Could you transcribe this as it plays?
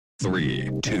Three,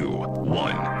 two,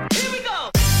 one. Here we go!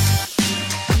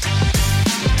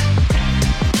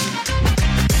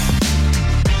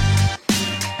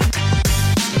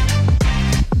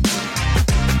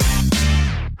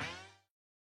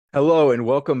 Hello and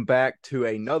welcome back to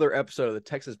another episode of the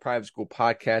Texas Private School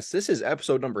Podcast. This is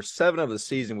episode number 7 of the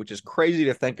season, which is crazy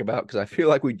to think about because I feel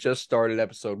like we just started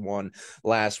episode 1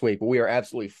 last week. But we are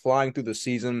absolutely flying through the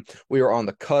season. We are on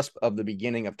the cusp of the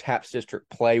beginning of TAPPS district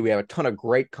play. We have a ton of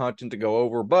great content to go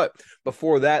over. But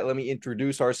before that, let me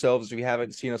introduce ourselves. If you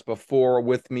haven't seen us before,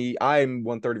 with me, I am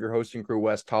 1/3 of your hosting crew,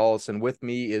 Wes Tollis, and with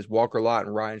me is Walker Lott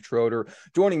and Ryan Schroeder,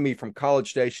 joining me from College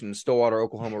Station and Stillwater,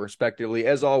 Oklahoma, respectively.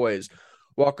 As always,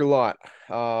 Walker Lott,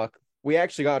 we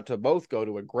actually got to both go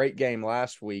to a great game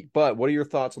last week, but what are your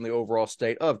thoughts on the overall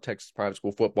state of Texas private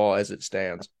school football as it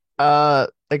stands?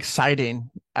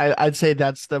 Exciting. I'd say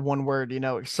that's the one word,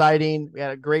 exciting. We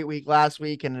had a great week last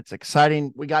week and it's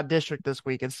exciting. We got district this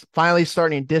week. It's finally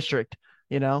starting district,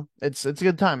 it's a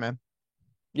good time, man.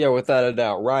 Yeah, without a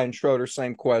doubt. Ryan Schroeder,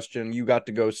 same question. You got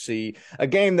to go see a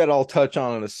game that I'll touch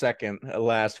on in a second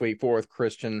last week, Fort Worth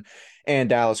Christian and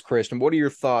Dallas Christian. What are your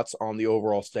thoughts on the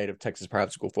overall state of Texas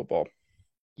private school football?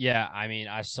 Yeah, I mean,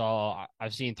 I've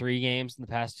seen 3 games in the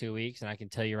past 2 weeks, and I can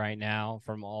tell you right now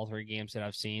from all 3 games that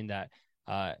I've seen that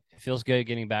it feels good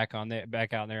getting back out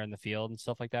there in the field and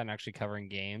stuff like that, and actually covering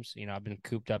games. I've been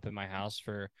cooped up in my house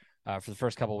for the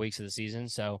first couple of weeks of the season,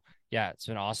 so yeah, it's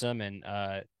been awesome, and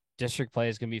district play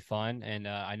is gonna be fun, and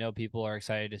I know people are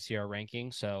excited to see our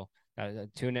rankings, so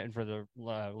tune in for the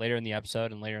later in the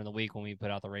episode and later in the week when we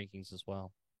put out the rankings as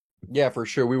well. Yeah, for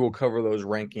sure. We will cover those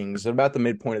rankings at about the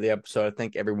midpoint of the episode. I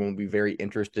think everyone will be very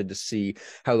interested to see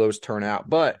how those turn out.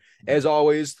 But as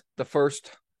always, the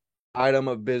first item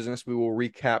of business, we will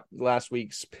recap last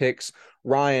week's picks.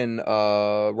 Ryan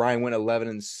went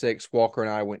 11-6. Walker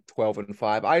and I went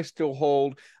 12-5. I still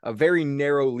hold a very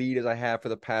narrow lead as I have for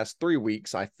the past 3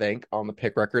 weeks, I think, on the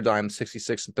pick records. I'm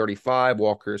 66-35.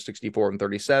 Walker is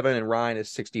 64-37, and Ryan is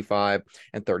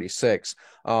 65-36.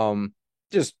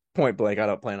 Just point blank, I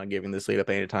don't plan on giving this lead up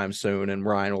anytime soon, and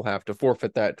Ryan will have to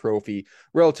forfeit that trophy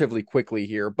relatively quickly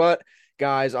here. But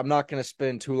guys, I'm not going to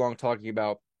spend too long talking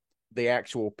about the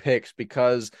actual picks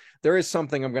because there is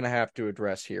something I'm going to have to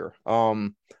address here.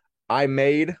 I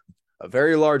made a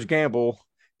very large gamble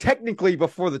technically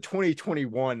before the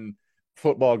 2021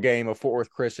 football game of Fort Worth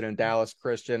Christian and Dallas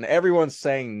Christian. Everyone's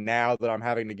saying now that I'm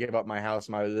having to give up my house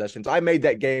and my possessions. I made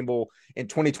that gamble in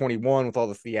 2021 with all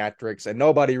the theatrics, and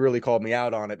nobody really called me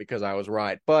out on it because I was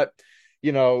right. But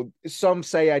some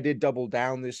say I did double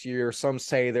down this year. Some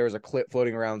say there's a clip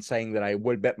floating around saying that I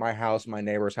would bet my house, my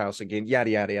neighbor's house again.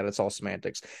 Yada, yada, yada. It's all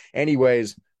semantics.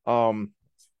 Anyways,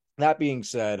 that being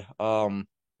said,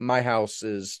 my house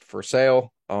is for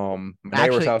sale. My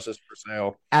neighbor's house is for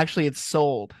sale. Actually, it's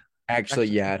sold. Actually,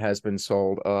 yeah, it has been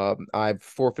sold. I've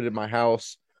forfeited my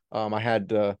house. I had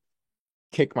to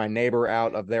kick my neighbor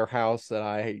out of their house that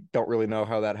I don't really know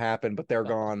how that happened, but they're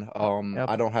gone. Yep.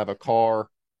 I don't have a car.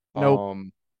 Nope.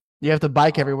 You have to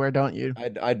bike everywhere, don't you?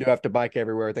 I do have to bike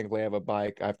everywhere. I think we have a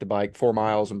bike. I have to bike 4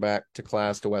 miles and back to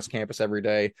class to West Campus every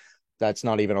day. That's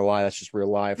not even a lie. That's just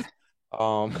real life.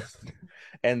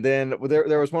 And then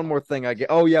there was one more thing I get.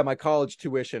 Oh yeah, my college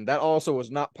tuition. That also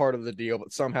was not part of the deal,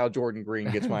 but somehow Jordan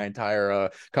Green gets my entire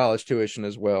college tuition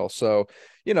as well. So,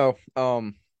 yeah.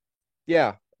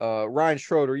 Ryan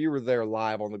Schroeder, you were there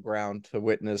live on the ground to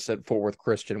witness at Fort Worth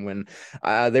Christian when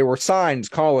there were signs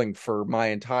calling for my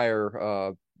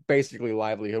entire basically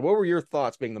livelihood. What were your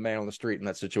thoughts being the man on the street in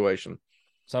that situation?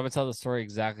 So I'm gonna tell the story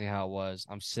exactly how it was.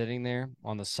 I'm sitting there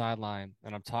on the sideline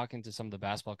and I'm talking to some of the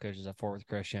basketball coaches at Fort Worth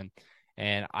Christian,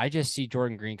 and I just see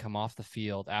Jordan Green come off the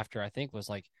field after I think was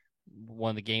like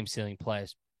one of the game sealing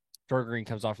plays. Jordan Green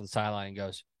comes off to the sideline and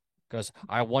goes,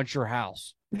 I want your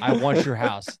house. I want your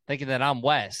house, thinking that I'm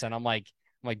Wes. And I'm like,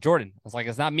 Jordan, I was like,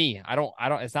 it's not me. I don't,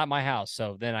 it's not my house.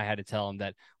 So then I had to tell him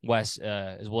that Wes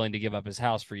is willing to give up his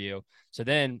house for you. So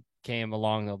then came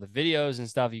along all the videos and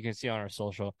stuff you can see on our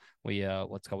social. We had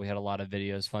a lot of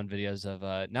videos, fun videos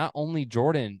of not only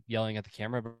Jordan yelling at the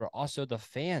camera, but also the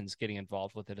fans getting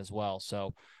involved with it as well.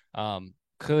 So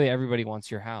clearly everybody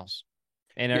wants your house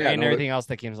and everything else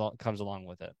that comes along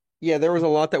with it. Yeah, there was a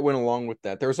lot that went along with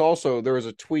that. There was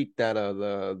a tweet that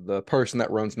the person that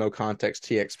runs No Context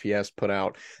TXPS put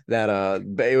out that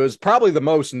it was probably the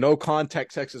most no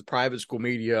context Texas private school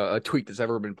media tweet that's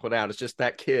ever been put out. It's just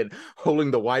that kid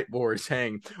holding the whiteboard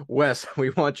saying, "Wes,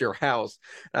 we want your house."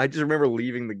 And I just remember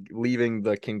leaving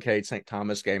the Kincaid St.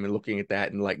 Thomas game and looking at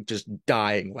that and like just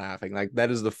dying laughing. Like that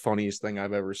is the funniest thing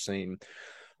I've ever seen.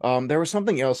 There was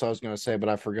something else I was going to say, but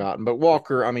I've forgotten. But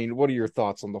Walker, I mean, what are your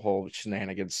thoughts on the whole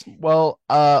shenanigans? Well,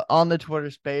 on the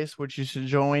Twitter space, which you should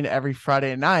join every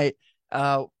Friday night,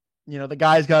 the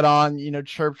guys got on,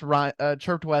 chirped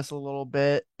Wes a little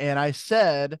bit, and I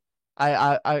said,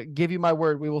 I give you my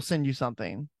word, we will send you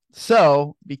something.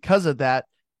 So because of that,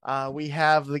 I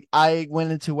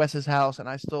went into Wes's house and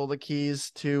I stole the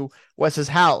keys to Wes's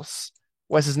house,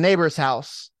 Wes's neighbor's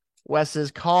house,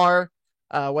 Wes's car,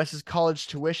 Wes's college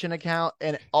tuition account,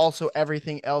 and also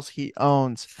everything else he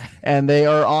owns. And they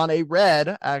are on a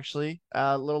red, actually,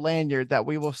 little lanyard that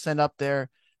we will send up there.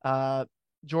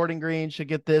 Jordan Green should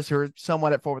get this, or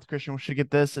someone at Fort Worth Christian should get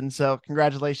this. And so,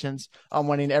 congratulations on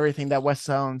winning everything that Wes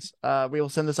owns. We will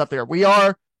send this up there. We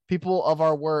are people of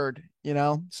our word,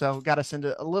 so got to send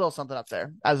a little something up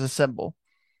there as a symbol.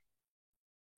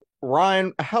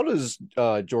 Ryan, how does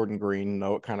Jordan Green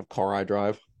know what kind of car I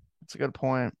drive? That's a good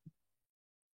point.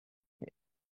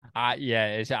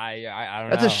 Yeah, I don't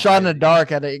know. That's a shot in the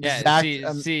dark at an exact.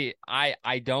 See,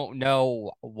 I don't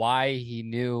know why he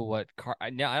knew what car.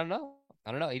 No, I don't know.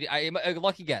 A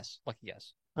lucky guess. Lucky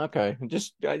guess. Okay,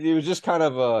 it was just kind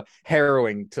of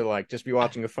harrowing to like just be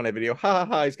watching a funny video. Ha ha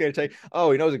ha! He's gonna take.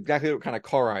 Oh, he knows exactly what kind of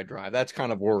car I drive. That's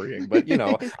kind of worrying, but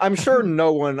I'm sure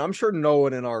no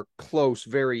one in our close,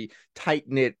 very tight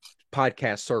knit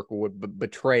podcast circle would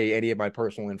betray any of my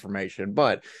personal information.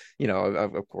 But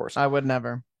of course, I would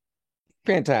never.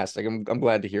 Fantastic. I'm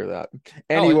glad to hear that.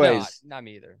 Anyways, no, not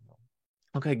me either.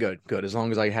 Okay, good. As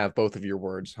long as I have both of your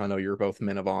words, I know you're both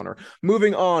men of honor.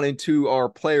 Moving on into our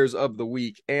players of the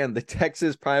week and the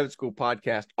Texas Private School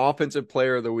Podcast Offensive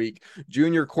Player of the Week,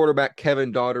 junior quarterback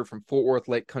Kevin Doddard from Fort Worth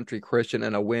Lake Country Christian,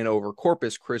 and a win over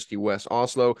Corpus Christi West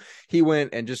Oslo. He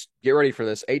went and just get ready for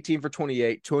this: 18 for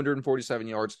 28, 247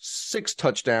 yards, 6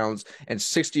 touchdowns, and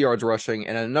 60 yards rushing,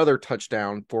 and another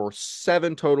touchdown for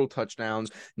 7 total touchdowns,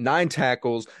 9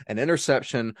 tackles, an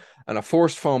interception, and a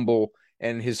forced fumble,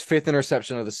 and his 5th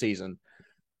interception of the season.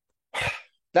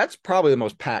 That's probably the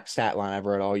most packed stat line I've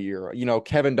read all year.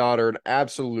 Kevin Doddard,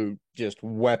 absolute just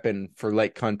weapon for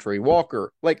Lake Country.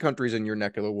 Walker, Lake Country's in your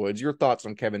neck of the woods. Your thoughts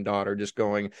on Kevin Doddard just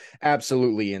going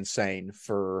absolutely insane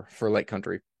for Lake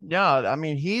Country? Yeah, I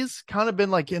mean, he's kind of been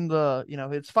like in the,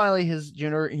 it's finally his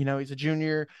junior, he's a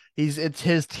junior. It's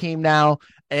his team now.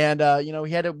 And,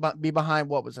 he had to be behind,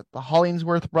 what was it, the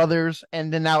Hollingsworth brothers.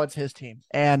 And then now it's his team.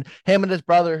 And him and his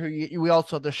brother, who we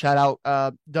also have to shout out,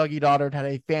 Dougie Doddard, had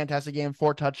a fantastic game,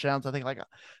 4 touchdowns, I think like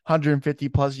 150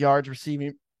 plus yards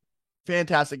receiving.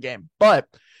 Fantastic game. But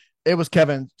it was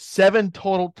Kevin, 7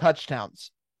 total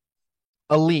touchdowns.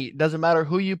 Elite. Doesn't matter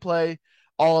who you play,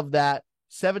 all of that.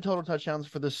 7 total touchdowns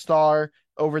for the star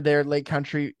over there at Lake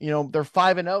Country. They're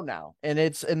 5-0 now, and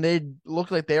they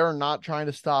look like they are not trying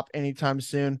to stop anytime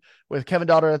soon with Kevin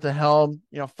Doddard at the helm.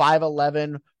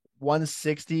 5'11",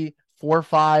 160,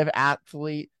 4'5"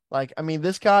 athlete. Like, I mean,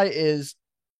 this guy is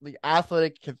the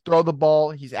athletic, can throw the ball.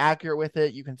 He's accurate with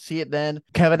it. You can see it then.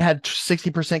 Kevin had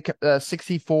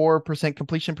 64%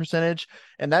 completion percentage,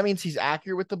 and that means he's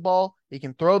accurate with the ball. He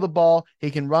can throw the ball.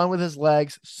 He can run with his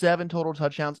legs. 7 total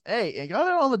touchdowns. Hey, he got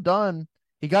it on the done.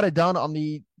 He got it done on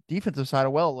the defensive side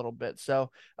as well a little bit. So,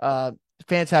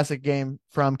 fantastic game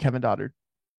from Kevin Doddard.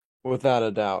 Without a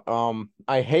doubt.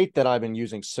 I hate that I've been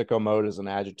using sicko mode as an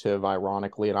adjective,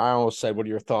 ironically, and I almost said, what are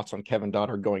your thoughts on Kevin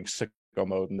Doddard going sicko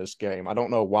mode in this game? I don't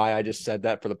know why I just said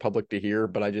that for the public to hear,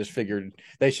 but I just figured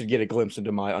they should get a glimpse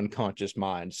into my unconscious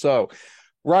mind. So,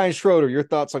 Ryan Schroeder, your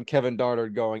thoughts on Kevin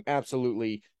Doddard going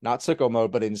absolutely not sicko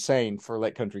mode, but insane for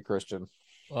Lake Country Christian?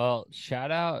 Well,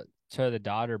 shout out to the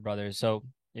Doddard brothers. So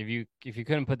if you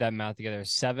couldn't put that math together,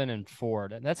 7 and 4,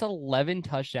 that's 11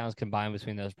 touchdowns combined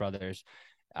between those brothers.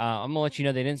 I'm gonna let you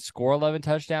know they didn't score 11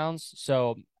 touchdowns,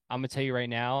 so I'm gonna tell you right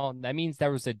now that means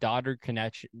there was a Doddard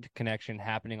connection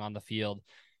happening on the field.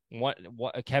 What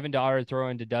Kevin Doddard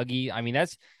throwing to Dougie? I mean,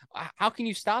 that's how can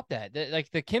you stop that?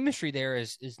 The chemistry there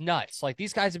is nuts. Like,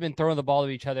 these guys have been throwing the ball to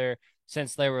each other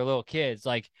since they were little kids.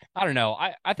 Like, I don't know.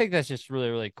 I think that's just really,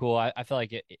 really cool. I feel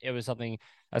like it was something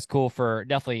that's cool for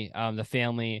definitely the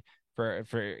family. For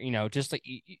just like,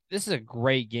 this is a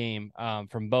great game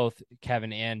from both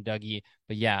Kevin and Dougie.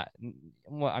 But yeah,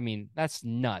 well, I mean, that's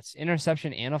nuts.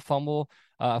 Interception and a fumble,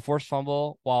 a forced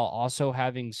fumble, while also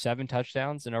having 7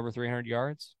 touchdowns and over 300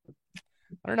 yards.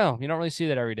 I don't know. You don't really see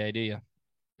that every day, do you?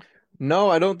 No,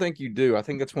 I don't think you do. I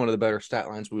think that's one of the better stat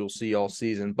lines we will see all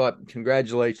season. But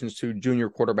congratulations to junior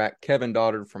quarterback Kevin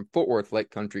Doddard from Fort Worth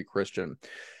Lake Country Christian.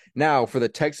 Now, for the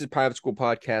Texas Private School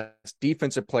Podcast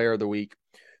Defensive Player of the Week,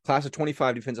 Class of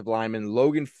 25 defensive lineman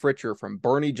Logan Fritcher from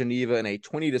Bernie, Geneva, in a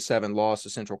 20-7 loss to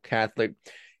Central Catholic.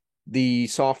 The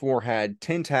sophomore had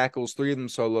 10 tackles, 3 of them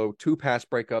solo, 2 pass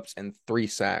breakups, and 3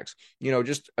 sacks.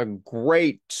 Just a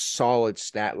great, solid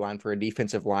stat line for a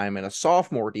defensive lineman, a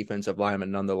sophomore defensive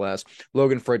lineman nonetheless.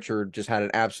 Logan Fritchard just had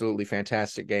an absolutely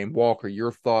fantastic game. Walker,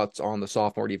 your thoughts on the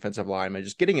sophomore defensive lineman,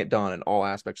 just getting it done in all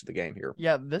aspects of the game here?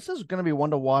 Yeah, this is going to be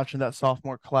one to watch in that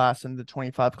sophomore class, in the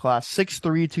 25 class. 6'3",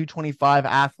 225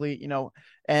 athlete,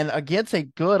 and against a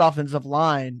good offensive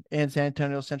line in San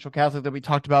Antonio Central Catholic that we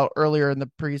talked about earlier in the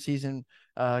preseason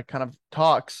kind of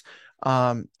talks.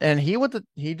 And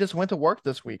he just went to work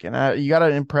this week, and you got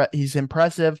to he's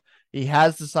impressive. He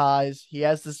has the size, he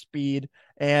has the speed,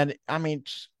 and I mean,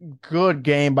 good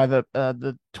game by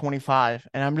the 25.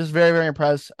 And I'm just very, very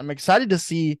impressed. I'm excited to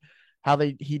see how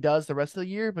he does the rest of the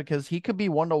year, because he could be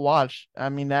one to watch. I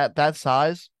mean, that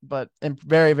size, but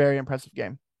very, very impressive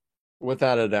game.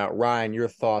 Without a doubt. Ryan, your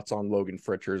thoughts on Logan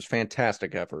Fritchard's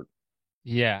fantastic effort?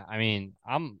 Yeah, I mean,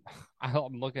 I'm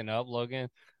looking up Logan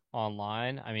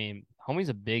online. I mean, homie's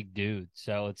a big dude,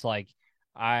 so it's like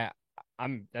I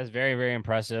I'm that's very, very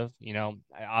impressive.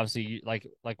 Obviously, like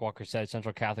Walker said,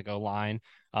 Central Catholic O line,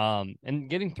 and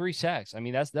getting 3 sacks. I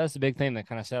mean, that's the big thing that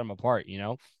kind of set him apart.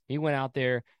 He went out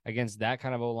there against that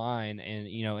kind of O line,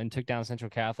 and took down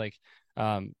Central Catholic,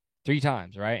 3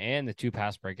 times, right? And the 2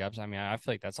 pass breakups. I mean, I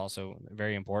feel like that's also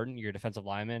very important. Your defensive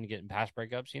lineman getting pass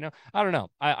breakups. I don't know.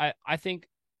 I think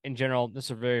in general, this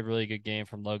is a very, really good game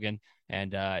from Logan.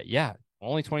 And yeah,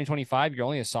 only 2025. You're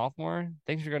only a sophomore.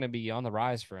 Things are going to be on the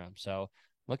rise for him. So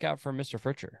look out for Mr.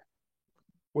 Fritcher.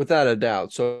 Without a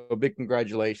doubt. So big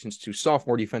congratulations to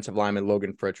sophomore defensive lineman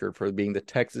Logan Fritchard for being the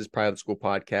Texas Private School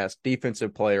Podcast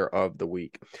Defensive Player of the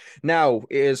Week. Now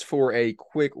is for a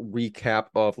quick recap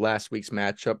of last week's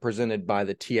matchup presented by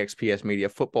the TXPS Media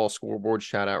Football Scoreboard.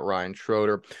 Shout out Ryan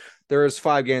Schroeder. There is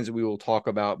 5 games that we will talk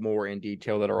about more in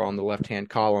detail that are on the left-hand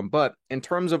column. But in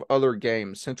terms of other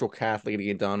games, Central Catholic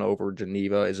getting done over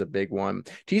Geneva is a big one.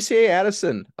 TCA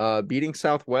Addison beating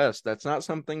Southwest. That's not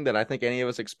something that I think any of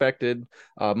us expected,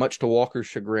 much to Walker's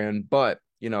chagrin. But,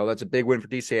 that's a big win for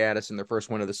TCA Addison. Their first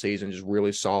win of the season, just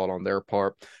really solid on their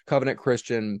part. Covenant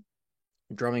Christian,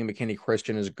 Drumming McKinney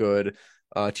Christian is good.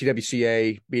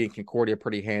 TWCA beating Concordia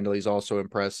pretty handily is also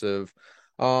impressive.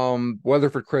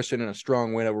 Weatherford Christian in a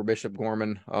strong win over Bishop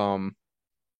Gorman.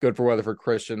 Good for Weatherford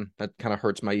Christian. That kind of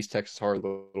hurts my East Texas heart a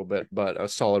little bit, but a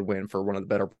solid win for one of the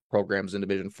better programs in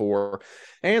Division 4.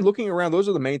 And looking around, those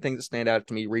are the main things that stand out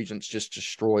to me. Regents just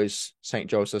destroys St.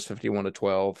 Joseph's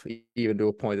 51-12, even to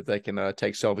a point that they can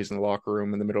take selfies in the locker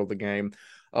room in the middle of the game.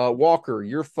 Walker,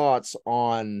 your thoughts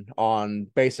on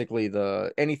basically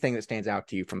anything that stands out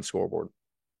to you from the scoreboard?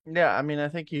 Yeah, I mean, I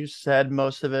think you said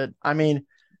most of it. I mean,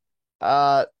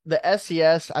 the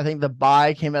SES, I think the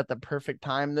bye came at the perfect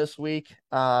time this week.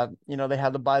 They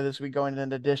had the bye this week going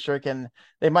into district, and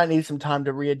they might need some time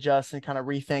to readjust and kind of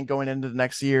rethink going into the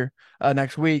next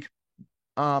week.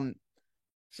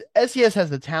 SES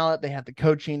has the talent, they have the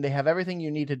coaching, they have everything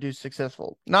you need to do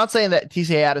successful. Not saying that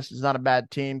TCA Addison is not a bad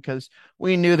team, because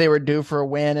we knew they were due for a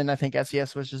win, and I think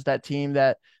SES was just that team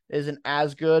that isn't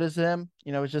as good as them.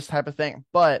 It's just type of thing.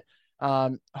 But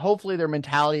hopefully their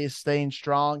mentality is staying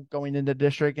strong going into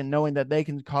district and knowing that they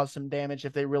can cause some damage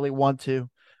if they really want to.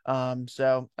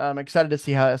 So I'm excited to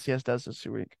see how SES does this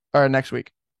week or next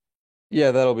week.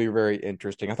 Yeah, that'll be very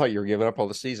interesting. I thought you were giving up all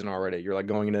the season already. You're like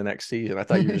going into the next season. I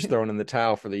thought you were just throwing in the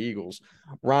towel for the Eagles.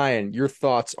 Ryan, your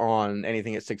thoughts on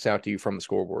anything that sticks out to you from the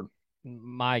scoreboard?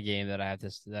 My game that I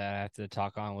have to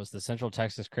talk on was the Central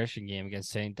Texas Christian game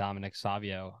against St. Dominic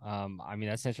Savio. I mean,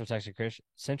 that Central Texas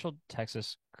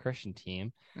Christian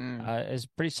team is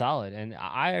pretty solid, and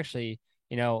I actually,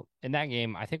 in that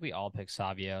game, I think we all picked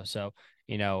Savio. So,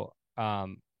 I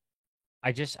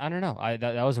don't know.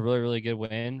 That was a really, really good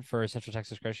win for Central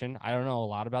Texas Christian. I don't know a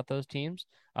lot about those teams.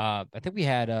 I think we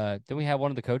had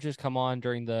one of the coaches come on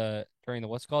during the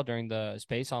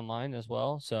space online as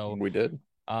well. So we did.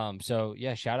 So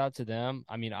yeah, shout out to them.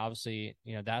 I mean, obviously,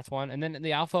 that's one. And then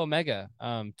the Alpha Omega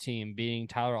team beating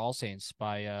Tyler All Saints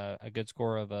by a good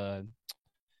score of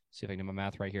see if I can do my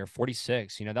math right here,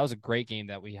 46. That was a great game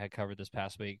that we had covered this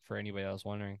past week for anybody that was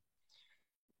wondering.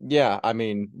 Yeah, I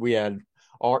mean, we had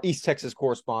our East Texas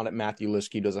correspondent, Matthew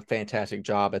Liskey, does a fantastic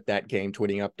job at that game,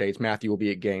 tweeting updates. Matthew will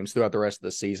be at games throughout the rest of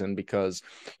the season because,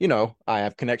 I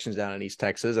have connections down in East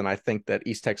Texas, and I think that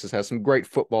East Texas has some great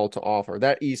football to offer.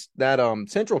 That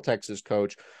Central Texas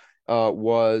coach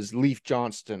was Leaf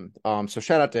Johnston. So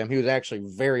shout out to him. He was actually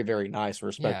very, very nice and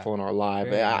respectful in our live.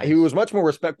 Nice. He was much more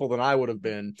respectful than I would have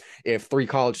been if 3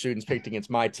 college students picked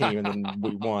against my team and then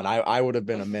we won. I would have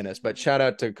been a menace. But shout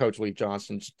out to Coach Leaf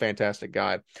Johnston, fantastic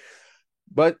guy.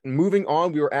 But moving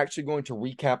on, we were actually going to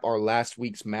recap our last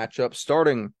week's matchup,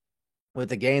 starting with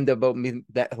the game that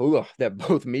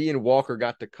both me and Walker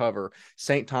got to cover,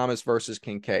 St. Thomas versus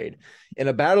Kincaid. In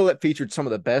a battle that featured some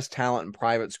of the best talent in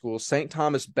private schools, St.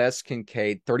 Thomas best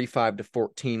Kincaid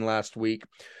 35-14 last week.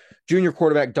 Junior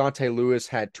quarterback Dante Lewis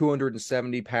had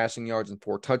 270 passing yards and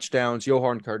 4 touchdowns.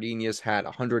 Johan Cardenas had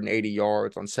 180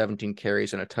 yards on 17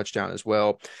 carries and a touchdown as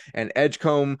well. And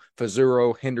Edgecombe,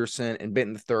 Fazuro, Henderson, and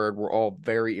Benton III were all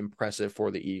very impressive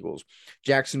for the Eagles.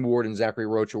 Jackson Ward and Zachary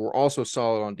Rocha were also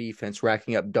solid on defense,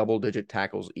 racking up double-digit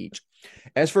tackles each.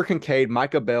 As for Kincaid,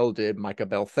 Micah Bell did Micah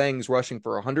Bell things, rushing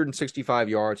for 165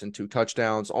 yards and 2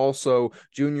 touchdowns. Also,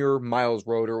 junior Miles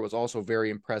Roeder was also very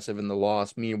impressive in the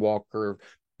loss. Me and Walker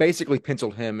basically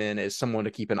penciled him in as someone to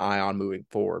keep an eye on moving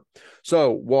forward. So,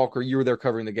 Walker, you were there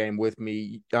covering the game with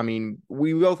me. I mean,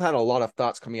 we both had a lot of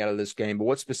thoughts coming out of this game, but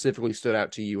what specifically stood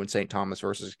out to you in St. Thomas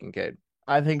versus Kincaid?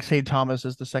 I think St. Thomas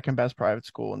is the second best private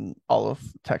school in all of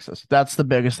Texas. That's the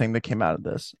biggest thing that came out of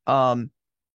this.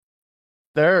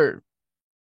 They're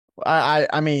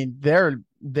I mean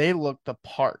they look the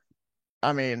part.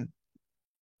 I mean,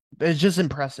 it's just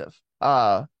impressive.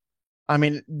 I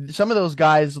mean, some of those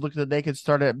guys look that they could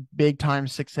start at big time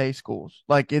 6A schools.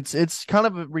 Like it's kind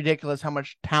of ridiculous how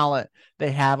much talent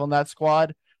they have on that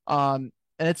squad. And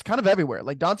it's kind of everywhere.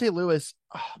 Like Dante Lewis,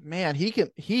 oh, man,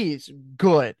 he's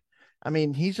good. I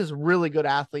mean, he's just really good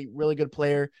athlete, really good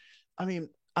player. I mean,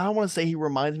 I don't want to say he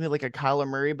reminds me of like a Kyler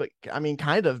Murray, but I mean,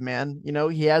 kind of, man. You know,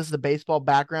 he has the baseball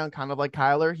background, kind of like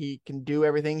Kyler. He can do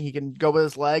everything. He can go with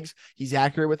his legs. He's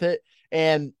accurate with it.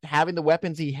 And having the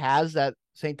weapons he has at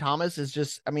St. Thomas is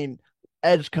just, I mean,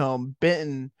 Edgecombe,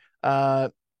 Benton,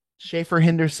 Schaefer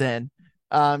Henderson.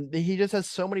 He just has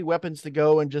so many weapons to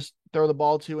go and just throw the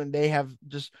ball to, and they have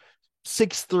just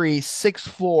 6'3",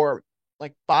 6'4",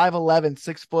 like 5'11",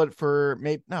 6 foot for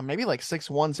maybe like 6'1",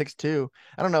 6'2".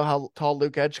 I don't know how tall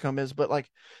Luke Edgecombe is, but like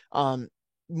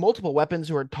multiple weapons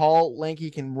who are tall,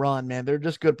 lanky, can run, man. They're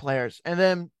just good players. And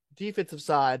then defensive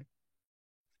side,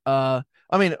 I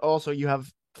mean, also you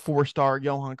have 4-star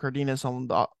Johan Cardenas on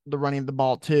the running the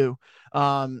ball too. You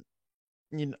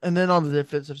know, and then on the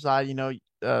defensive side, you know,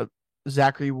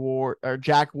 Zachary Ward or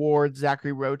Jack Ward,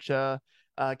 Zachary Rocha,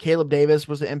 Caleb Davis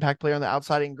was the impact player on the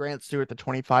outside, and Grant Stewart, the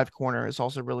 25 corner, is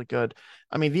also really good.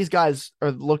 I mean, these guys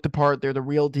are looked apart. They're the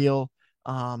real deal.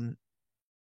 And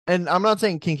I'm not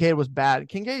saying Kincaid was bad.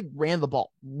 Kincaid ran the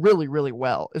ball really, really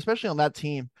well, especially on that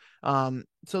team.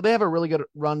 So they have a really good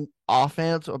run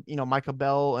offense. You know, Micah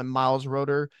Bell and Miles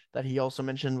Roeder that he also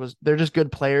mentioned they're just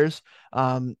good players.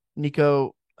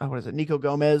 Nico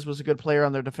Gomez was a good player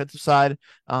on their defensive side.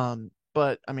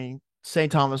 But I mean,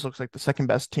 St. Thomas looks like the second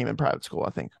best team in private school,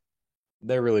 I think.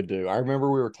 They really do. I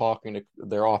remember we were talking to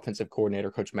their offensive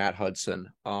coordinator, Coach Matt Hudson,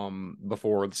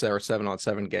 before the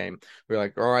 7-on-7 game. We were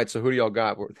like, "All right, so who do y'all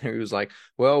got?" He was like,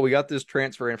 "Well, we got this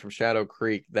transfer in from Shadow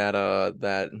Creek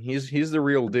that he's the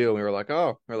real deal." And we were like,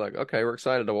 "Oh," we're like, "Okay, we're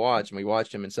excited to watch." And we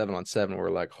watched him in 7-on-7.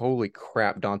 We're like, "Holy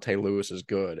crap, Dante Lewis is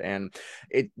good," and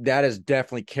that has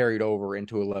definitely carried over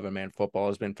into 11-man football.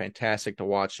 It's been fantastic to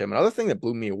watch him. Another thing that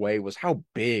blew me away was how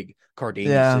big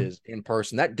Cardenas Yeah. is in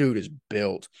person. That dude is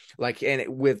built like, and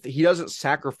he doesn't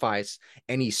sacrifice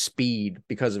any speed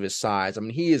because of his size. I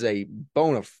mean, he is a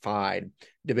bona fide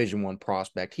Division I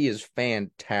prospect. He is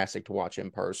fantastic to watch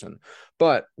in person.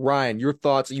 But Ryan, your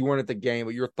thoughts? You weren't at the game,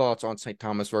 but your thoughts on St.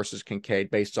 Thomas versus Kincaid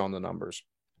based on the numbers?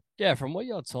 Yeah, from what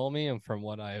y'all told me and from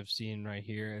what I have seen right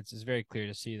here, it's very clear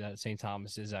to see that St.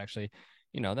 Thomas is actually,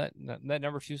 that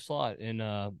number 2 slot in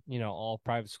all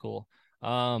private school.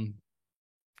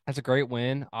 That's a great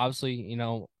win. Obviously,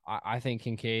 I think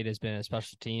Kincaid has been a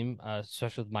special team,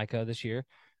 especially with Micah this year.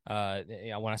 When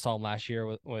I saw him last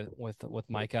year with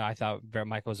Micah, I thought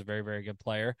Micah was a very, very good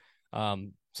player.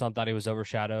 Some thought he was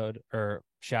overshadowed or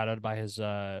shadowed by his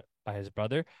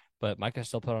brother, but Micah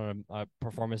still put on a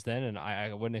performance then, and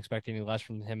I wouldn't expect any less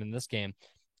from him in this game.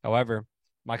 However,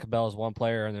 Micah Bell is one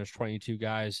player, and there's 22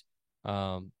 guys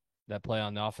that play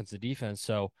on the offensive defense.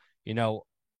 So,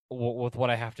 with what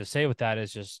I have to say with that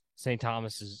is just St.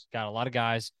 Thomas has got a lot of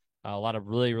guys, a lot of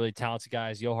really, really talented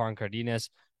guys. Johan Cardenas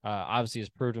obviously has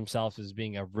proved himself as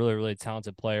being a really, really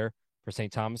talented player for St.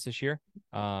 Thomas this year.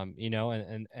 And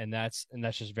that's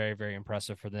just very, very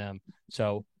impressive for them.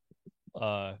 So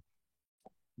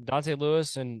Dante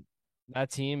Lewis and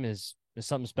that team is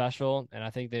something special, and I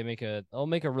think they'll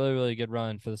make a really, really good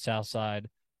run for the South Side,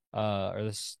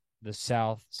 or the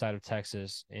South side of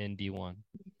Texas in D1.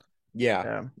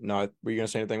 Yeah. No, were you gonna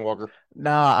say anything, Walker?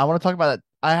 Nah, I want to talk about it.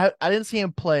 I didn't see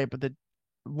him play, but the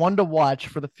one to watch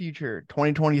for the future,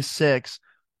 2026,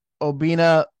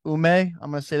 Obina Ume. I'm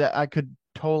gonna say that I could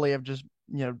totally have just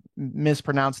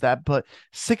mispronounced that, but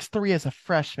 6'3" as a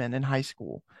freshman in high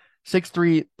school.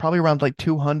 6'3", probably around like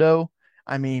 200.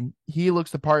 I mean, he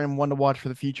looks the part and one to watch for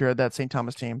the future of that St.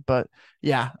 Thomas team. But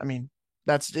yeah, I mean,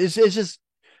 it's just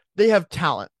they have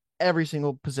talent every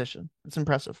single position. It's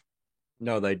impressive.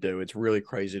 No, they do. It's really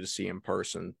crazy to see in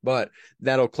person. But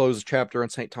that'll close the chapter on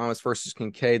St. Thomas versus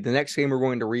Kincaid. The next game we're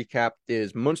going to recap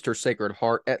is Munster Sacred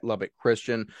Heart at Lubbock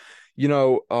Christian.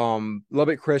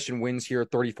 Lubbock Christian wins here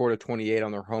 34-28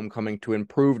 on their homecoming to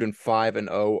improved and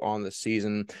 5-0 on the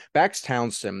season. Bax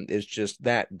Townsend is just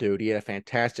that dude. He had a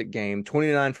fantastic game,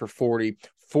 29 for 40,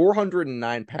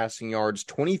 409 passing yards,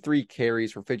 23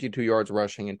 carries for 52 yards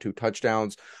rushing and 2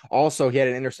 touchdowns. Also, he had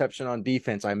an interception on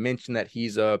defense. I mentioned that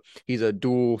he's a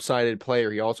dual-sided player.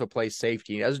 He also plays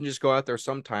safety. He doesn't just go out there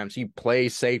sometimes. He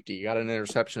plays safety. He got an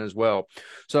interception as well.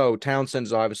 So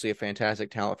Townsend's obviously a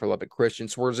fantastic talent for Lubbock Christian.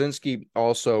 Swerzinski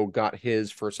also got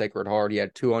his for Sacred Heart. He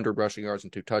had 200 rushing yards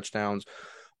and 2 touchdowns.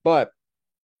 But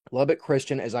Lubbock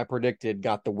Christian, as I predicted,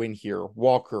 got the win here.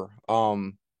 Walker,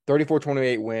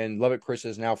 34-28 win. Lubbock Christian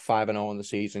is now 5-0 in the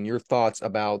season. Your thoughts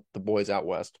about the boys out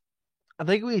west? I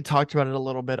think we talked about it a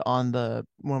little bit on the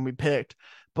when we picked,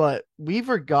 but we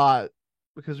forgot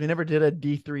because we never did a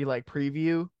D3 like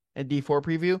preview and D4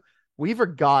 preview. We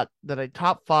forgot that a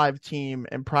top 5 team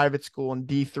in private school in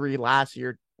D3 last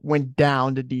year went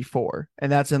down to D4,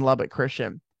 and that's in Lubbock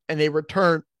Christian. And they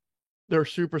returned their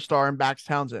superstar in Bax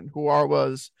Townsend, who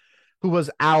was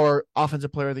our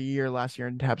offensive player of the year last year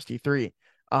in TAPS D3.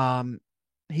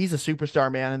 He's a superstar,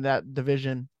 man, in that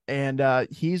division, and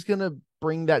he's gonna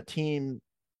bring that team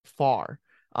far.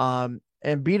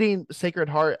 And beating Sacred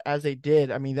Heart as they did,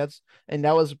 I mean, that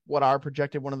was what our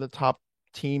projected one of the top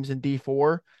teams in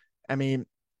D4. I mean,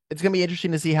 it's gonna be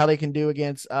interesting to see how they can do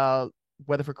against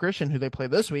Weatherford Christian, who they play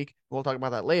this week. We'll talk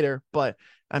about that later. But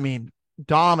I mean,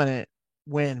 dominant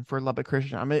win for Lubbock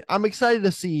Christian. I'm excited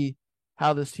to see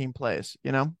how this team plays,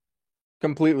 you know?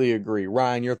 Completely agree.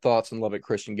 Ryan, your thoughts on Lubbock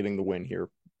Christian getting the win here?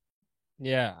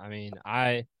 Yeah, I mean,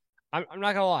 I'm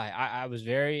not gonna lie. I was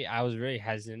very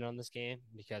hesitant on this game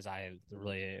because I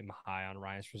really am high on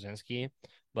Ryan Straczynski,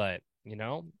 but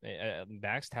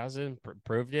Bax Townsend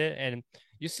proved it, and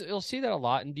you'll see that a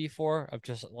lot in D4 of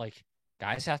just like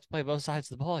guys have to play both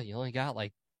sides of the ball. You only got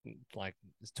like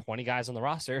 20 guys on the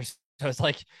roster, so it's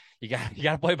like you got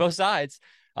to play both sides.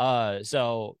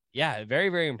 So yeah, very,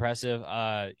 very impressive.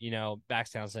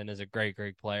 Bax Townsend is a great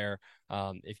player.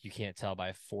 If you can't tell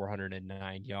by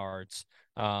 409 yards.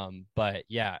 But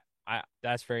yeah,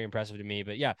 that's very impressive to me.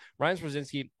 But yeah, Ryan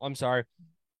Straczynski, I'm sorry.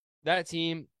 That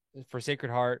team for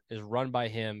Sacred Heart is run by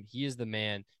him. He is the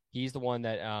man. He's the one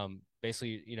that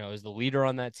basically, is the leader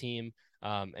on that team.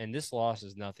 And this loss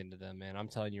is nothing to them, man. I'm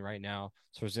telling you right now,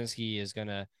 Straczynski is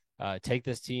gonna take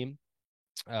this team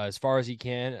as far as he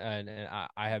can, and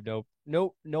I have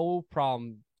no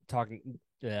problem talking,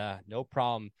 no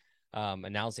problem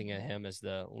announcing him as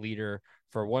the leader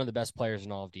for one of the best players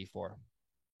in all of D4.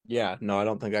 Yeah, no, I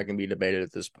don't think I can be debated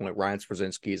at this point. Ryan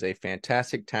Straczynski is a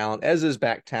fantastic talent, as is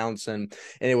Bax Townsend,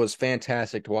 and it was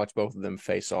fantastic to watch both of them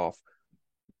face off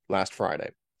last Friday.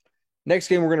 Next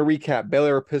game, we're going to recap Bel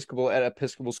Air Episcopal at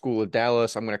Episcopal School of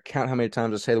Dallas. I'm going to count how many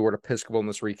times I say the word Episcopal in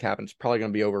this recap, and it's probably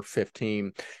going to be over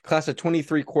 15. Class of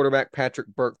 23 quarterback Patrick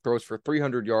Burke throws for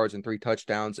 300 yards and 3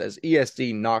 touchdowns as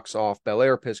ESD knocks off Bel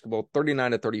Air Episcopal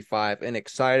 39-35 in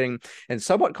exciting and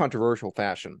somewhat controversial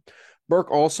fashion.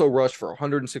 Burke also rushed for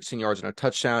 116 yards and a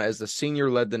touchdown as the senior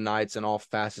led the Knights in all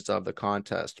facets of the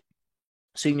contest.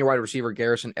 Senior wide receiver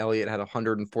Garrison Elliott had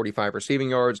 145 receiving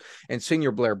yards, and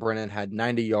senior Blair Brennan had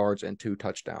 90 yards and 2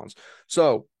 touchdowns.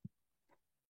 So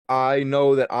I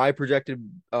know that I projected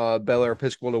Bel Air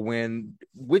Episcopal to win.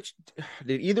 Which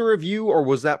did either of you, or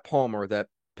was that Palmer that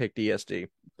picked ESD?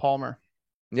 Palmer.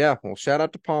 Yeah, well, shout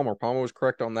out to Palmer. Palmer was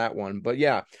correct on that one. But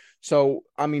yeah, so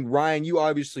I mean, Ryan, you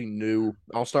obviously knew.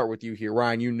 I'll start with you here.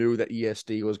 Ryan, you knew that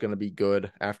ESD was going to be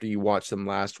good after you watched them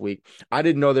last week. I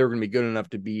didn't know they were going to be good enough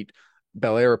to beat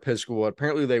Bel Air Episcopal.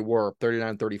 Apparently they were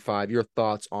 39-35. Your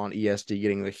thoughts on ESD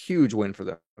getting the huge win for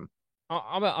them?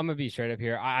 I'm gonna be straight up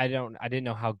here. I didn't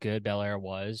know how good Bel Air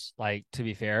was. Like, to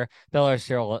be fair, Bel Air is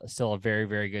still a very,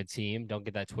 very good team. Don't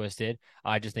get that twisted.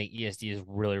 I just think ESD is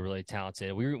really, really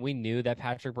talented. We knew that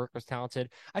Patrick Burke was talented.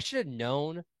 I should have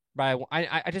known. But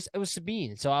I just, it was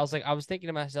Sabine. So I was thinking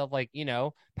to myself, like,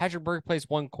 Patrick Burke plays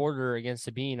 1 quarter against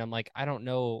Sabine. I'm like, I don't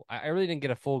know. I really didn't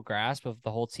get a full grasp of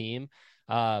the whole team.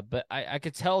 But I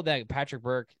could tell that Patrick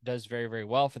Burke does very, very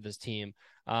well for this team.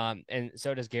 And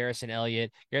so does Garrison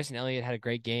Elliott. Garrison Elliott had a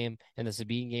great game in the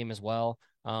Sabine game as well.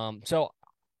 So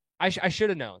I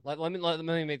should have known. Let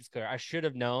me make this clear. I should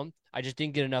have known. I just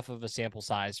didn't get enough of a sample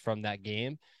size from that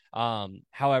game.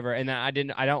 However, and I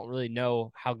don't really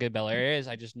know how good Bel Air is.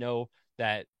 I just know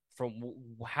that from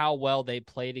how well they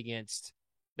played against.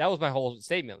 That was my whole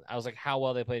statement. I was like, how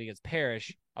well they played against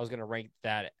Parrish. I was going to rank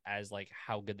that as like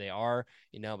how good they are,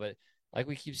 but like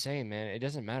we keep saying, man, it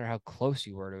doesn't matter how close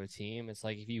you were to a team. It's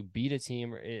like if you beat a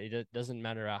team, it doesn't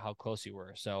matter how close you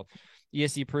were. So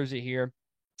ESD proves it here.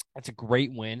 That's a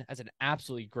great win. That's an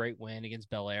absolutely great win against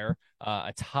Bel Air,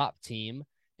 a top team.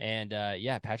 And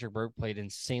Patrick Burke played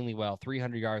insanely well.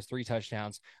 300 yards, 3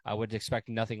 touchdowns. I would expect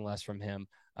nothing less from him.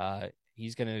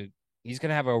 He's gonna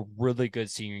have a really good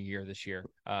senior year this year.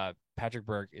 Patrick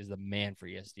Burke is the man for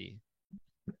ESD.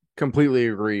 Completely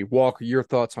agree. Walker, your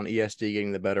thoughts on ESD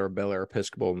getting the better of Bel Air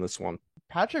Episcopal in this one?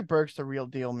 Patrick Burke's the real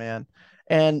deal, man.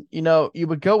 And you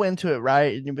would go into it,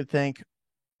 right, and you would think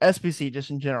SBC just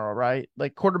in general, right?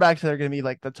 Like quarterbacks that are going to be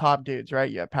like the top dudes,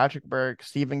 right? You have Patrick Burke,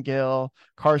 Stephen Gill,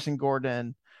 Carson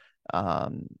Gordon,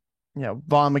 Vaughn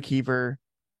McKeever.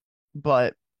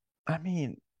 But I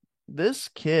mean, this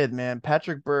kid, man,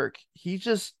 Patrick Burke,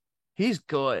 he's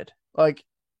good. Like,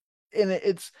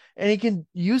 and he can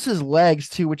use his legs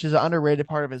too, which is an underrated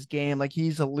part of his game. Like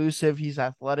he's elusive, he's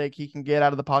athletic, he can get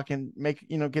out of the pocket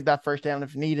and get that first down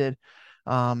if needed.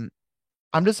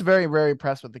 I'm just very, very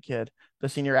impressed with the kid, the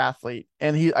senior athlete.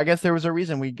 And I guess there was a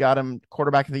reason we got him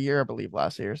quarterback of the year, I believe,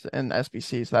 last year in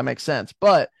SBC. So that makes sense.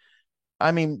 But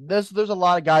I mean, there's a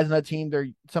lot of guys on that team.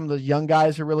 Some of those young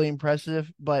guys are really impressive,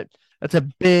 but that's a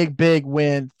big, big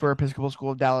win for Episcopal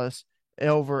School of Dallas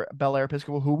over Bel Air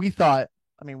Episcopal, who we thought,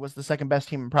 was the second best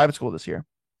team in private school this year.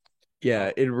 Yeah,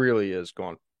 it really is. Go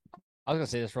on. I was going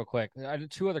to say this real quick. I have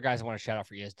 2 other guys I want to shout out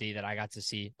for ESD that I got to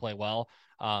see play well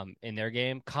in their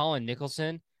game. Colin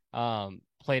Nicholson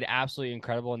played absolutely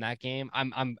incredible in that game.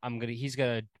 He's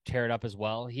going to tear it up as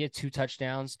well. He had 2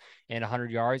 touchdowns and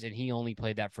 100 yards, and he only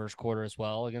played that first quarter as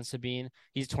well against Sabine.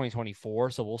 He's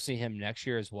 2024, so we'll see him next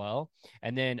year as well.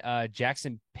 And then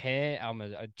Jackson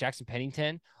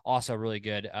Pennington, also really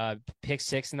good. Pick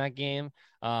 6 in that game.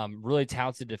 Really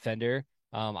talented defender.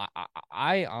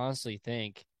 I honestly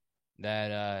think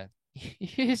that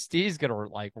ESD is gonna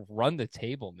like run the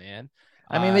table, man.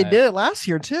 They did it last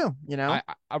year too,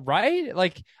 right?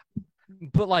 Like,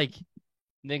 but like,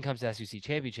 then comes the SEC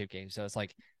championship game, so it's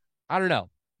like, I don't know.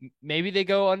 Maybe they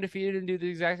go undefeated and do the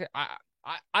exact.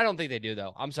 I don't think they do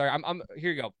though. I'm sorry. I'm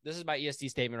here. You go. This is my ESD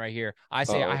statement right here. I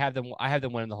say I have them. I have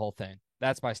them winning the whole thing.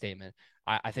 That's my statement.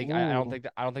 I think I don't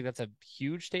think that's a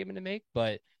huge statement to make,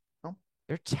 but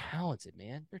they're talented,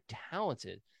 man. They're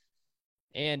talented.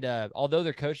 And although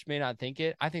their coach may not think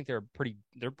it, I think they're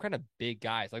kind of big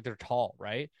guys. Like they're tall,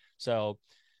 right? So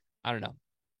I don't know.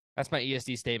 That's my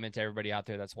ESD statement to everybody out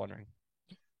there that's wondering.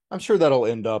 I'm sure that'll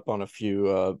end up on a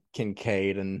few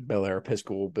Kincaid and Bel Air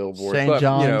Episcopal billboards. St.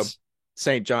 John's.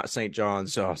 St. John's.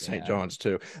 St. John's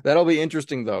too. That'll be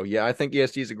interesting though. Yeah, I think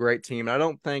ESD is a great team. And I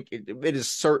don't think it is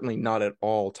certainly not at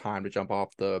all time to jump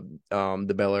off the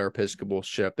Bel Air Episcopal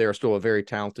ship. They are still a very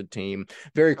talented team,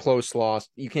 very close loss.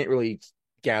 You can't really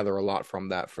gather a lot from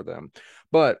that for them.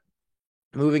 But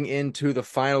moving into the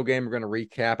final game, we're going to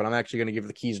recap, and I'm actually going to give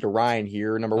the keys to Ryan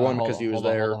here. Number one, because he was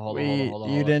there.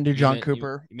 You didn't do John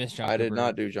Cooper. You missed John I Cooper. did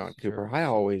not do John Cooper. I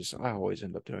always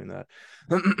end up doing that.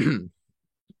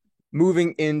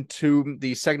 Moving into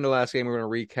the second to last game, we're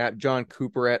going to recap John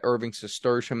Cooper at Irving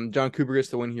Cistercian. John Cooper gets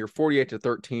the win here,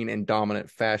 48-13 in dominant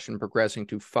fashion, progressing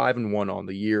to 5-1 on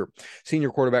the year. Senior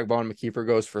quarterback Vaughn McKeever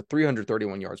goes for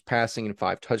 331 yards passing and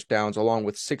 5 touchdowns, along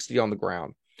with 60 on the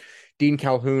ground. Dean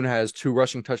Calhoun has 2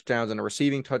 rushing touchdowns and a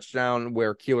receiving touchdown,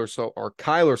 where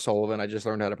Kyler Sullivan, I just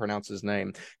learned how to pronounce his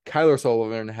name. Kyler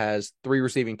Sullivan has 3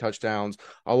 receiving touchdowns.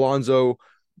 Alonzo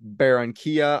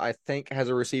Barranquilla, I think, has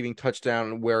a receiving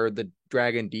touchdown, where the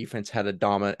Dragon defense had a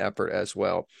dominant effort as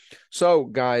well. So,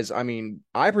 guys,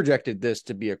 I projected this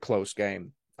to be a close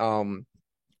game.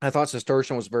 I thought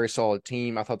Cistercian was a very solid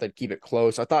team. I thought they'd keep it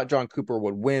close. I thought John Cooper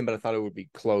would win, but I thought it would be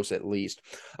close at least.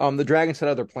 The Dragons had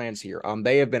other plans here.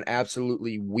 They have been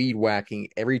absolutely weed whacking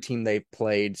every team they've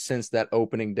played since that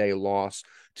opening day loss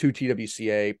to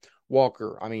TWCA.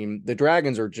 Walker, the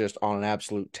Dragons are just on an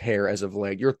absolute tear as of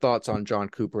late. Your thoughts on John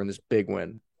Cooper and this big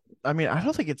win? I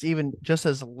don't think it's even just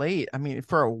as late.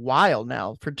 For a while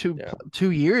now, for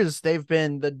two years, they've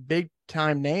been the big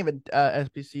time name at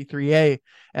SBC 3A,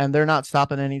 and they're not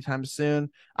stopping anytime soon.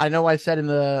 I know I said in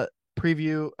the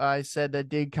preview, I said that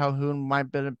Dig Calhoun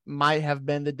might have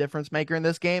been the difference maker in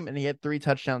this game, and he had 3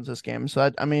 touchdowns this game.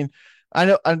 So I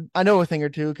know a thing or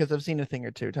two because I've seen a thing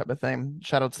or two type of thing.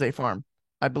 Shout out to State Farm.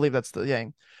 I believe that's the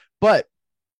thing. But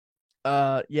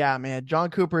man,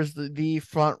 John Cooper is the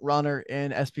front runner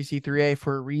in SBC 3A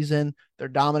for a reason. They're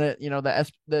dominant.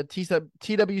 The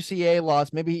TWCA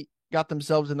loss maybe got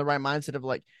themselves in the right mindset of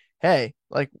like, hey,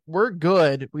 like we're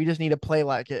good. We just need to play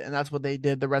like it. And that's what they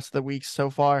did the rest of the week so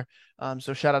far.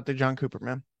 So shout out to John Cooper,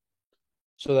 man.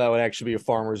 So that would actually be a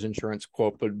Farmers Insurance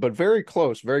quote, but very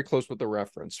close with the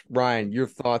reference. Ryan, your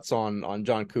thoughts on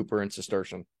John Cooper and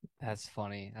Cistercian? That's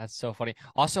funny. That's so funny.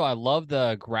 Also, I love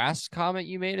the grass comment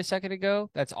you made a second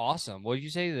ago. That's awesome. What did you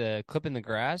say? The clip in the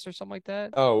grass or something like that?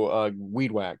 Oh,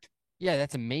 weed whacked. Yeah,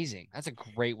 that's amazing. That's a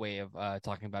great way of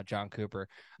talking about John Cooper.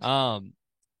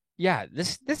 Yeah,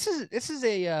 this is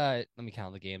a let me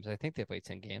count the games. I think they played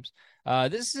 10 games.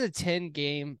 This is a 10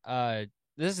 game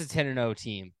this is a 10-0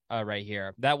 team right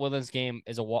here. That Woodlands game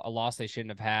is a loss they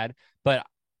shouldn't have had, but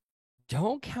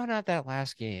don't count out that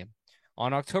last game.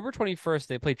 On October 21st,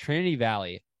 they play Trinity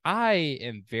Valley. I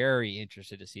am very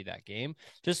interested to see that game,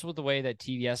 just with the way that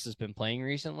TVS has been playing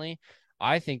recently.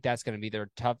 I think that's going to be their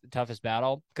toughest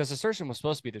battle, because Assertion was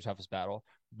supposed to be their toughest battle,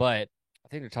 but I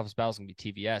think their toughest battle is going to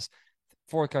be TVS.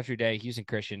 Fourth Country Day, Houston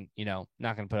Christian, not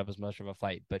going to put up as much of a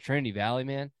fight. But Trinity Valley,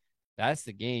 man, that's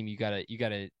the game. You gotta.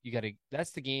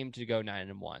 That's the game to go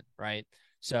 9-1, right?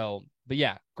 So, but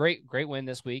yeah, great win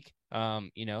this week.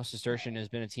 Cistercian has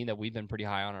been a team that we've been pretty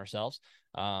high on ourselves.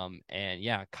 And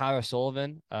yeah, Kyler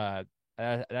Sullivan,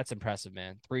 that's impressive,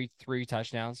 man. Three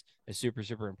touchdowns is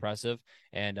super impressive.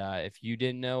 And if you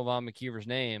didn't know Von McKeever's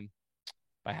name,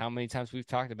 by how many times we've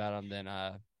talked about him, then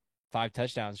 5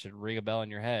 touchdowns should ring a bell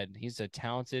in your head. He's a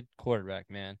talented quarterback,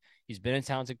 man. He's been a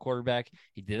talented quarterback.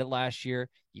 He did it last year.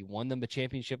 He won them the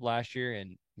championship last year,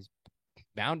 and he's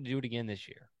bound to do it again this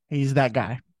year. He's that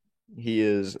guy. He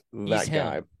is that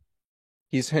guy.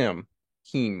 He's him.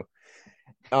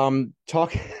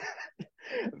 Talk.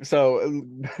 So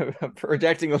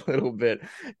projecting a little bit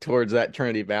towards that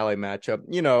Trinity Valley matchup,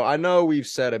 I know we've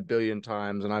said a billion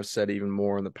times, and I've said even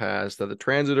more in the past, that the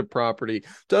transitive property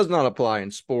does not apply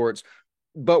in sports,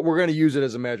 but we're going to use it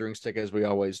as a measuring stick as we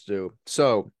always do.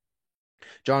 So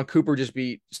John Cooper just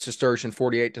beat Cistercian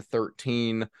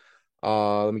 48-13.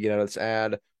 Let me get out of this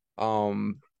ad.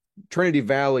 Trinity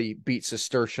Valley beat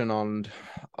Cistercian on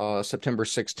September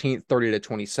 16th,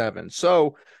 30-27.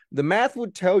 So the math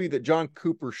would tell you that John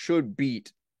Cooper should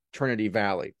beat Trinity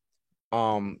Valley.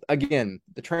 Again,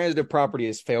 the transitive property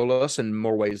has failed us in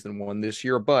more ways than one this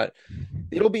year, but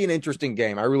it'll be an interesting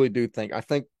game. I really do think. I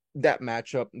think that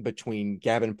matchup between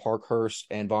Gavin Parkhurst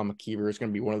and Von McKeever is going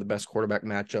to be one of the best quarterback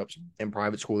matchups in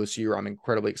private school this year. I'm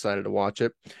incredibly excited to watch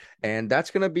it. And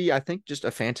that's going to be, I think, just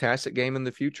a fantastic game in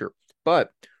the future. But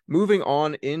moving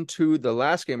on into the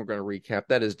last game we're going to recap,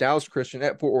 that is Dallas Christian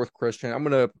at Fort Worth Christian. I'm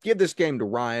going to give this game to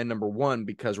Ryan, number one,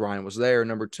 because Ryan was there.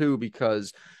 Number two,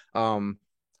 because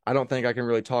I don't think I can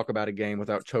really talk about a game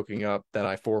without choking up that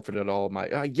I forfeited all of my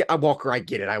yeah, Walker, I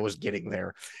get it. I was getting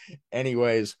there.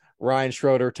 Anyways, Ryan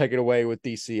Schroeder, take it away with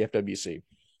DC FWC.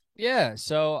 Yeah,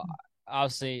 so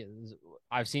obviously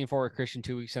I've seen Fort Worth Christian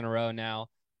 2 weeks in a row now,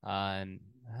 and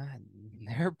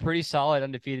they're a pretty solid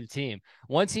undefeated team.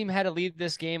 One team had to leave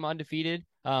this game undefeated.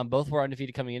 Both were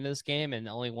undefeated coming into this game, and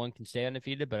only one can stay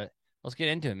undefeated. But let's get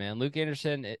into it, man. Luke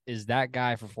Anderson is that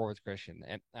guy for Fort Worth Christian,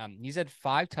 and he's had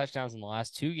 5 touchdowns in the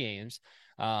last 2 games,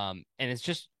 and it's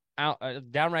just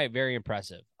downright very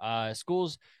impressive.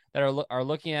 Schools that are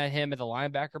looking at him at the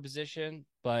linebacker position,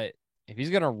 but if he's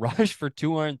going to rush for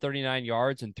 239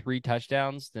 yards and 3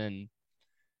 touchdowns, then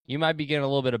you might be getting a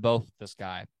little bit of both with this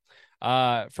guy.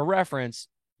 For reference,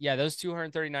 yeah, those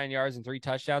 239 yards and 3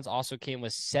 touchdowns also came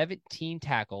with 17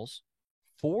 tackles,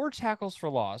 4 tackles for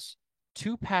loss,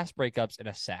 2 pass breakups, and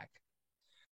a sack.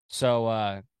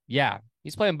 So, yeah,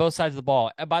 he's playing both sides of the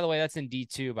ball. And by the way, that's in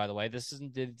D2, by the way. This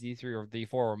isn't D3 or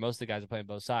D4 where most of the guys are playing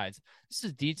both sides. This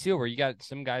is D2 where you got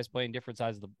some guys playing different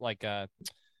sides of the,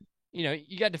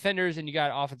 you got defenders and you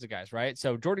got offensive guys, right?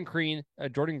 So Jordan Green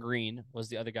was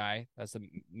the other guy. That's the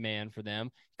man for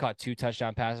them. He caught 2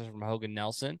 touchdown passes from Hogan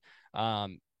Nelson.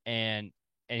 And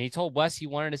he told Wes he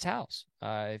wanted his house,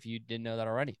 if you didn't know that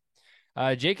already.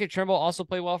 Jacob Trimble also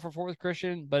played well for Fort Worth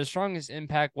Christian, but his strongest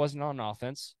impact wasn't on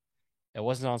offense. It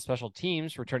wasn't on special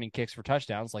teams, returning kicks for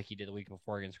touchdowns like he did the week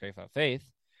before against Great Falls Faith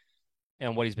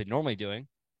and what he's been normally doing.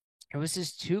 It was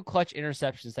his 2 clutch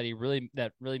interceptions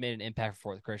that really made an impact for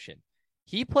Fort Worth Christian.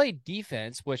 He played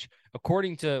defense, which,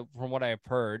 according to from what I've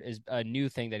heard, is a new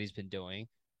thing that he's been doing.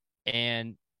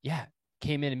 And yeah,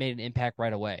 came in and made an impact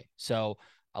right away. So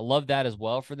I love that as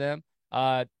well for them.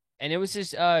 And it was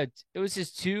his 2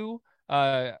 his 2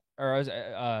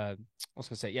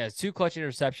 clutch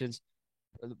interceptions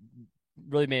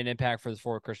really made an impact for the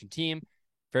Fort Worth Christian team.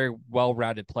 Very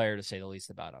well-rounded player, to say the least,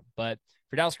 about him. But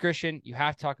for Dallas Christian, you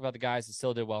have to talk about the guys that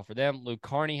still did well for them. Luke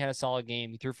Carney had a solid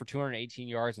game. He threw for 218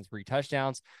 yards and 3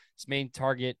 touchdowns. His main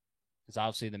target is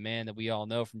obviously the man that we all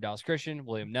know from Dallas Christian,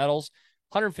 William Nettles.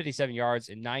 157 yards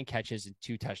and 9 catches and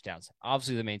 2 touchdowns.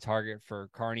 Obviously, the main target for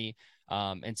Carney.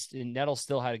 And Nettle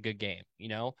still had a good game.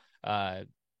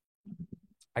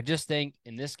 I just think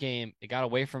in this game, it got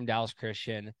away from Dallas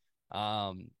Christian.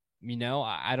 I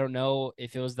don't know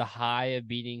if it was the high of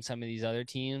beating some of these other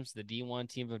teams, the D1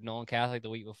 team of Nolan Catholic the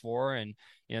week before, and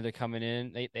they're coming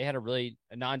in. They had a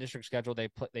non-district schedule.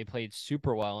 They played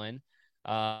super well in.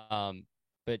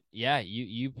 But yeah,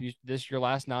 you this is your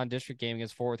last non-district game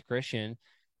against Fort Worth Christian,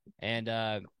 and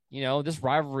this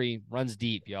rivalry runs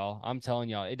deep, y'all. I'm telling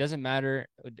y'all, it doesn't matter.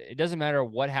 It doesn't matter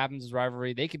what happens in this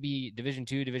rivalry. They could be Division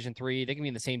II, Division III. They can be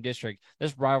in the same district.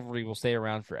 This rivalry will stay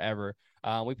around forever.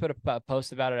 We put a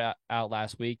post about it out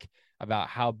last week about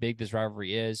how big this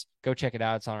rivalry is. Go check it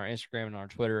out. It's on our Instagram and on our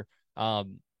Twitter.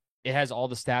 It has all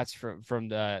the stats from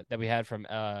that we had from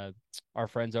our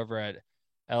friends over at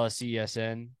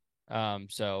LSCSN.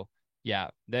 So yeah,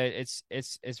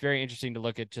 it's very interesting to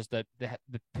look at just the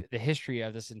history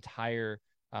of this entire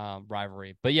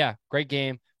rivalry. But yeah, great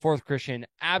game. Fort Worth Christian,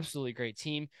 absolutely great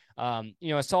team.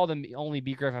 I saw them only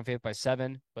beat Griffin Faith by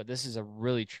 7, but this is a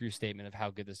really true statement of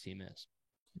how good this team is.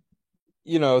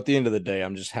 At the end of the day,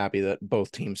 I'm just happy that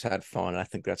both teams had fun. I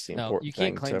think that's the important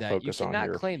thing to focus on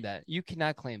here. You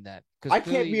cannot claim that. I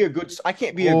can't be a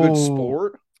good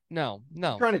sport. No.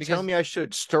 You're trying to tell me I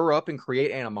should stir up and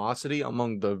create animosity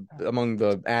among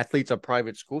the athletes of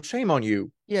private school? Shame on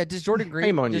you. Yeah, does Jordan Green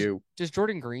Shame on you. Does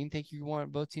Jordan Green think you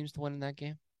want both teams to win in that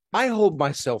game? I hold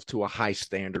myself to a high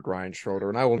standard, Ryan Schroeder,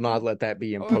 and I will not let that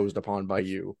be imposed upon by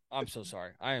you. I'm so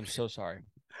sorry. I am so sorry.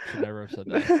 Should never have said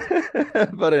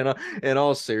that. But in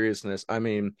all seriousness, I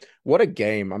mean, what a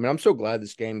game. I mean, I'm so glad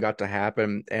this game got to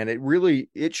happen, and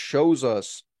it shows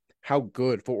us how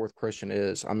good Fort Worth Christian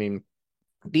is. I mean,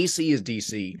 DC is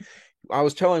DC. I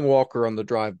was telling Walker on the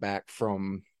drive back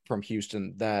from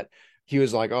Houston that he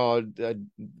was like, "Oh,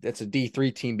 it's a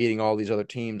D3 team beating all these other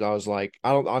teams." I was like,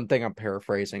 I think I'm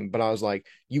paraphrasing, but I was like,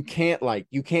 you can't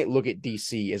look at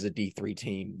DC as a D3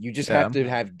 team. You just have to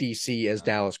have DC as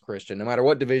Dallas Christian. No matter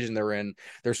what division they're in,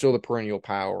 they're still the perennial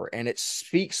power, and it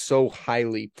speaks so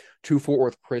highly to Fort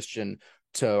Worth Christian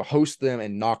to host them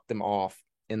and knock them off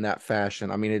in that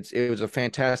fashion. I mean, it was a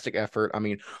fantastic effort. I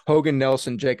mean, Hogan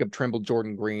Nelson, Jacob Trimble,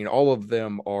 Jordan Green, all of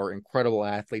them are incredible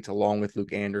athletes along with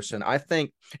Luke Anderson. I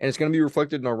think, and it's going to be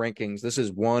reflected in our rankings, this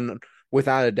is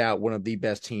without a doubt, one of the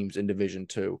best teams in Division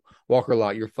II. Walker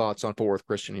Lott, your thoughts on Fort Worth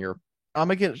Christian here? I'm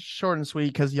going to get short and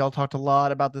sweet because y'all talked a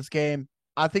lot about this game.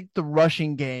 I think the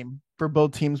rushing game for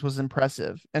both teams was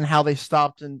impressive and how they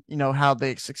stopped and, how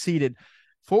they succeeded.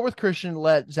 Fort Worth Christian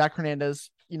let Zach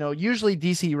Hernandez, usually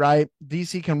DC, right?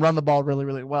 DC can run the ball really,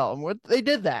 really well. And they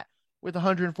did that with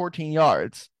 114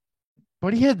 yards.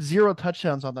 But he had 0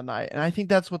 touchdowns on the night. And I think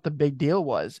that's what the big deal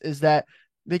was, is that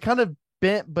they kind of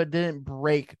bent but didn't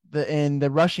break in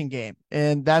the rushing game.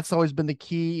 And that's always been the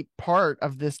key part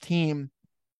of this team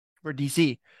for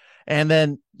DC. And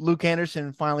then Luke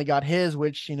Anderson finally got his,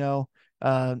 which,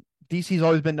 DC's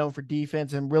always been known for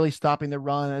defense and really stopping the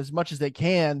run as much as they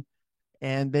can.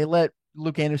 And they let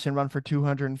Luke Anderson run for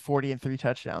 240 and 3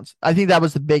 touchdowns. I think that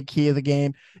was the big key of the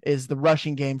game, is the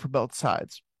rushing game for both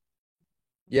sides.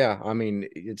 Yeah, I mean,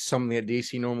 it's something that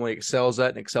DC normally excels at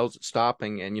and excels at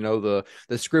stopping. And, the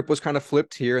script was kind of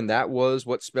flipped here, and that was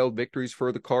what spelled victories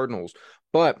for the Cardinals.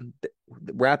 But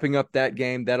wrapping up that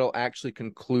game, that'll actually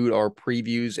conclude our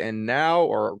previews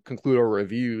or conclude our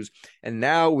reviews. And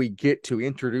now we get to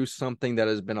introduce something that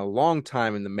has been a long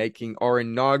time in the making, our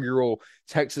inaugural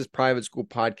Texas Private School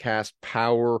Podcast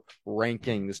Power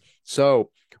Rankings. So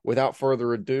without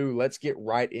further ado, let's get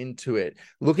right into it.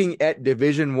 Looking at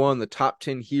Division I, the top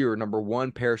 10 here, number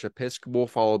 1, Parish Episcopal,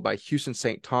 followed by Houston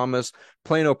St. Thomas,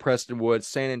 Plano Prestonwood,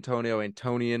 San Antonio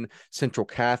Antonian, Central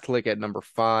Catholic at number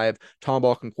 5,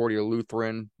 Tomball Concordia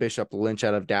Lutheran, Bishop Lynch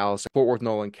out of Dallas, Fort Worth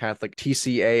Nolan Catholic,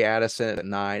 TCA Addison at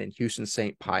 9, and Houston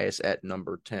St. Pius at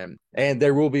number 10. And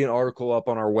there will be an article up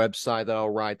on our website that I'll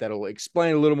write that'll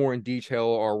explain a little more in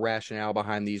detail our rationale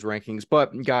behind these rankings.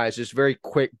 But guys, just very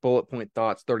quick bullet point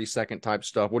thoughts, 30-second type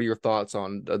stuff. What are your thoughts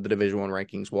on the Division I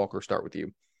rankings? Walker, start with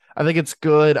you. I think it's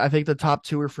good. I think the top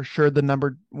 2 are for sure the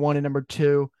number 1 and number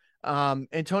 2.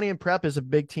 Antonian Prep is a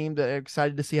big team that I'm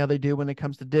excited to see how they do when it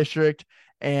comes to district.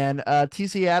 And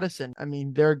TC Addison, I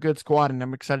mean, they're a good squad, and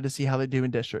I'm excited to see how they do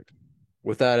in district.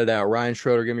 Without a doubt. Ryan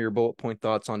Schroeder, give me your bullet point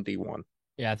thoughts on D1.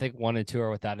 Yeah, I think 1 and 2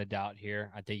 are without a doubt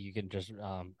here. I think you can just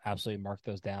absolutely mark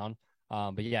those down.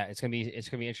 But yeah, it's gonna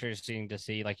be interesting to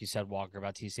see, like you said, Walker,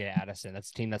 about TCA Addison.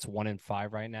 That's a team that's 1 and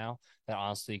 5 right now. That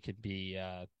honestly could be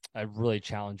a really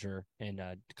challenger in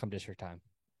come district time.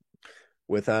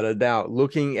 Without a doubt.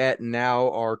 Looking at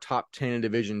now our top 10 in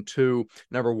Division Two,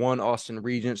 number one, Austin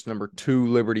Regents, number two,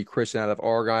 Liberty Christian out of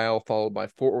Argyle, followed by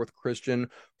Fort Worth Christian,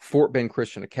 Fort Bend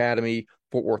Christian Academy,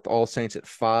 Fort Worth All Saints at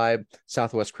 5,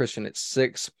 Southwest Christian at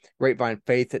 6, Grapevine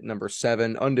Faith at number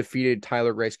 7, undefeated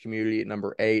Tyler Grace Community at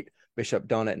number 8, Bishop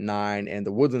Dunn at 9, and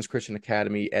the Woodlands Christian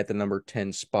Academy at the number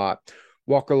 10 spot.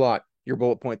 Walker Lott, your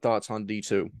bullet point thoughts on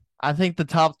D2? I think the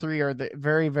top three are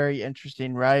very, very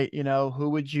interesting, right? Who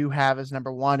would you have as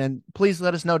number one? And please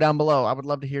let us know down below. I would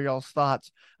love to hear y'all's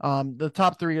thoughts. The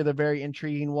top three are the very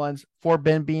intriguing ones. Fort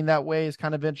Bend being that way is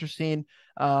kind of interesting.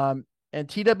 And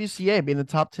TWCA being the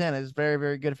top 10 is very,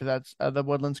 very good for that. The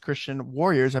Woodlands Christian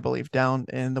Warriors, I believe, down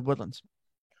in the Woodlands.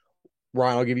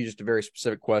 Ryan, I'll give you just a very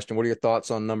specific question. What are your thoughts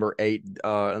on number 8,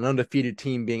 an undefeated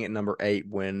team being at number 8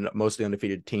 when most of the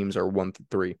undefeated teams are 1 through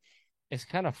 3? It's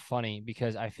kind of funny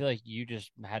because I feel like you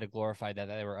just had to glorify that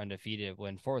they were undefeated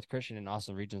when Fort Worth Christian and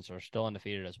Austin Regents are still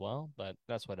undefeated as well, but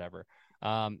that's whatever.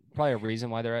 Probably a reason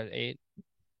why they're at 8.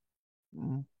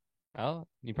 Mm. Oh,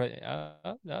 you probably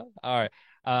no. All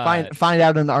right. Find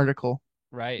out in the article.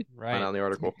 Right. Find out in the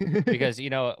article. Because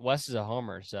Wes is a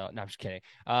homer, so no, I'm just kidding.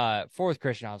 Fort Worth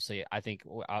Christian, obviously, I think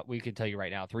we can tell you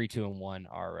right now, 3, 2, and 1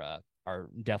 are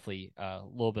definitely a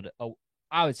little bit.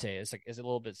 I would say it's a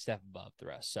little bit step above the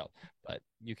rest. So, but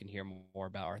you can hear more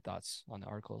about our thoughts on the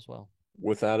article as well.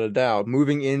 Without a doubt.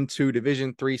 Moving into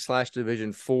Division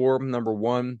 3/Division 4, number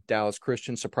 1, Dallas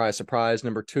Christian, surprise, surprise.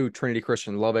 Number 2, Trinity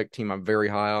Christian Lubbock, team I'm very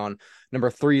high on. Number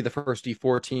 3, the first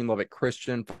D4 team, Lubbock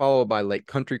Christian, followed by Lake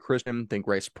Country Christian, then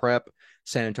Grace Prep,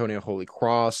 San Antonio Holy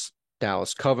Cross,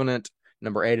 Dallas Covenant.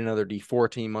 Number 8, another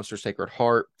D4 team, Munster Sacred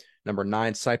Heart. Number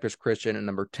 9, Cypress Christian, and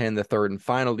number 10, the third and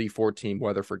final D4 team,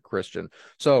 Weatherford Christian.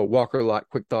 So, Walker Lott,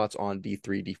 quick thoughts on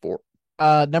D3,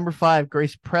 D4. Number 5,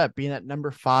 Grace Prep being at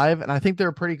number 5, and I think they're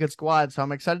a pretty good squad. So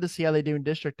I'm excited to see how they do in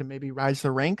district and maybe rise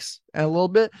the ranks a little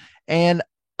bit. And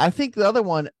I think the other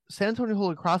one, San Antonio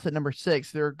Holy Cross at number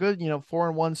 6, they're good,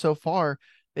 4-1 so far.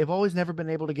 They've always never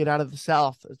been able to get out of the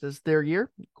South. Is this their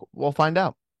year? We'll find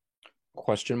out.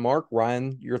 Question mark.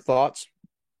 Ryan, your thoughts?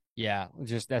 Yeah,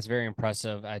 just that's very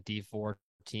impressive at D4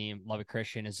 team. Lubbock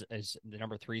Christian is the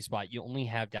number 3 spot. You only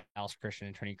have Dallas Christian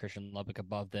and Trinity Christian Lubbock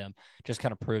above them. Just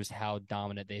kind of proves how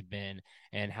dominant they've been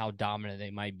and how dominant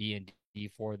they might be in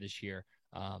D4 this year.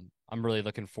 I'm really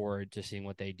looking forward to seeing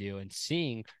what they do and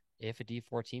seeing if a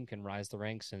D4 team can rise the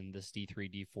ranks in this D3,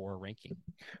 D4 ranking.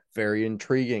 Very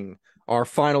intriguing. Our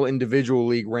final individual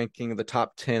league ranking of the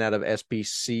top 10 out of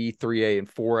SBC 3A and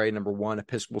 4A. Number 1,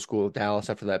 Episcopal School of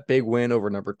Dallas after that big win over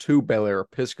number 2, Bel Air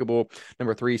Episcopal.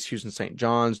 Number 3 is Houston St.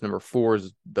 John's. Number 4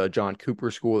 is the John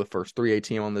Cooper School, the first 3A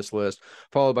team on this list,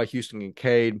 followed by Houston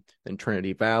Kincaid, then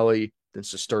Trinity Valley, then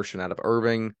Cistercian out of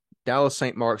Irving, Dallas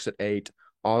St. Mark's at 8,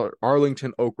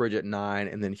 Arlington Oak Ridge at 9,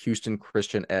 and then Houston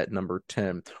Christian at number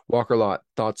 10. Walker Lott,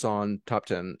 thoughts on top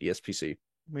 10 ESPC?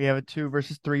 We have a 2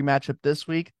 versus 3 matchup this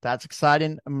week. That's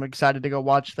exciting. I'm excited to go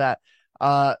watch that.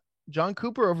 John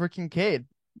Cooper over Kincaid.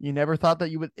 You never thought that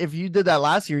you would, if you did that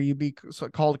last year, you'd be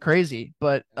called crazy,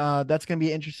 but that's going to be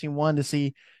an interesting one to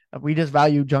see. We just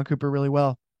value John Cooper really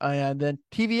well. And then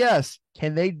TVS,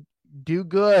 can they do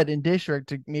good in district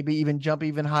to maybe even jump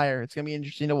even higher? It's going to be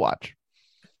interesting to watch.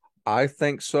 I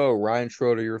think so. Ryan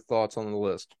Schroeder, your thoughts on the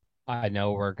list? I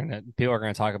know people are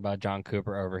gonna talk about John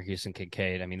Cooper over Houston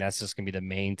Kincaid. I mean, that's just gonna be the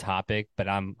main topic, but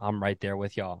I'm right there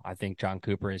with y'all. I think John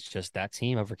Cooper is just that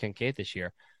team over Kincaid this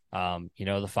year. The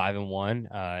 5-1,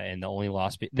 and the only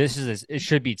loss. It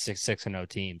should be 6-0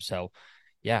 team. So,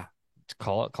 yeah,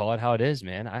 call it how it is,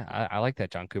 man. I like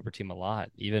that John Cooper team a lot,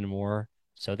 even more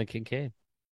so than Kincaid.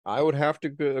 I would have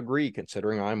to agree,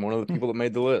 considering I'm one of the people that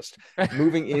made the list.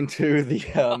 moving into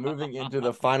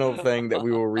the final thing that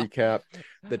we will recap,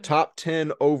 the top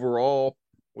 10 overall,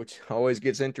 which always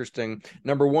gets interesting.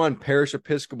 Number 1, Parish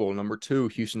Episcopal. Number 2,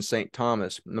 Houston St.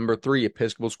 Thomas. Number 3,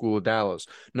 Episcopal School of Dallas.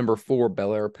 Number 4,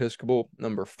 Bel Air Episcopal.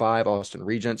 Number 5, Austin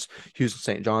Regents. Houston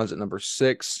St. John's at number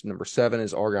 6. Number 7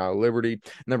 is Argyle Liberty.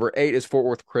 Number 8 is Fort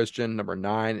Worth Christian. Number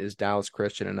 9 is Dallas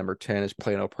Christian. And number 10 is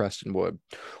Plano Prestonwood.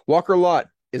 Walker Lott,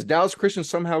 is Dallas Christian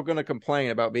somehow going to complain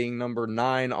about being number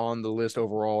 9 on the list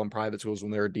overall in private schools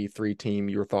when they're a D3 team?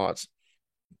 Your thoughts?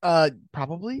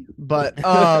 Probably, but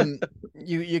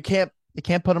you can't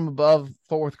put them above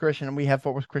Fort Worth Christian, and we have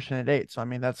Fort Worth Christian at 8. So I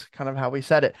mean, that's kind of how we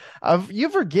said it. You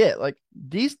forget, like,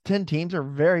 these 10 teams are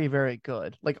very, very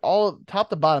good. Like, all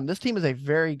top to bottom, this team is a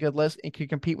very good list and can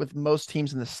compete with most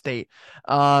teams in the state.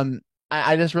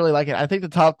 I just really like it. I think the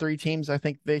top 3 teams, I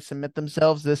think they submit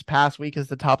themselves this past week as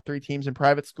the top 3 teams in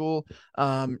private school.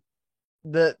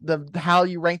 the how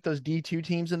you rank those D2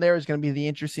 teams in there is going to be the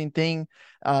interesting thing,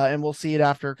 and we'll see it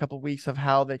after a couple of weeks of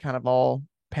how they kind of all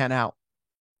pan out.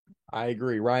 I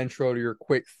agree. Ryan Schroeder, your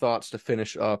quick thoughts to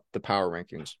finish up the power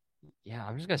rankings. Yeah,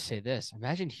 I'm just gonna say this.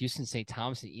 Imagine Houston St.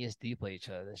 Thomas and ESD play each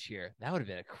other this year. That would have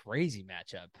been a crazy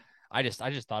matchup. I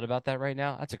just thought about that right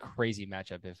now. That's a crazy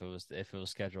matchup if it was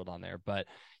scheduled on there. But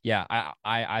yeah,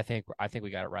 I think we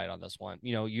got it right on this one.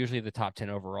 Usually the top 10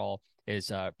 overall is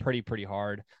pretty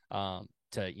hard to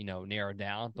narrow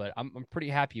down. But I'm pretty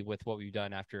happy with what we've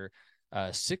done after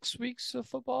 6 weeks of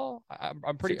football.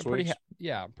 I'm pretty 6 weeks.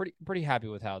 I'm pretty happy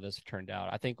with how this turned out.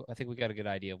 I think we got a good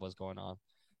idea of what's going on.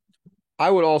 I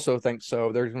would also think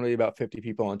so. There's going to be about 50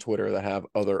 people on Twitter that have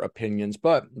other opinions,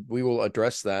 but we will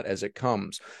address that as it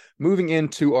comes. Moving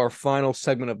into our final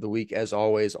segment of the week, as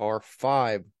always, our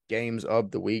 5 games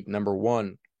of the week. Number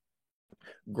 1,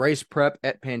 Grace Prep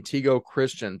at Pantego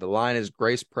Christian. The line is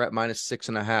Grace Prep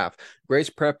 -6.5. Grace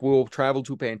Prep will travel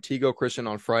to Pantego Christian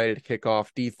on Friday to kick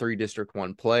off D3 District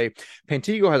 1 play.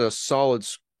 Pantego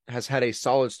has had a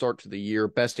solid start to the year,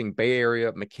 besting Bay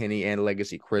Area, McKinney, and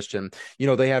Legacy Christian.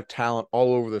 They have talent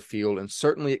all over the field, and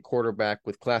certainly at quarterback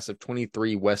with class of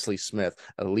 23 Wesley Smith,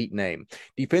 elite name.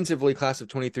 Defensively, class of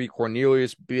 23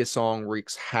 Cornelius Biasong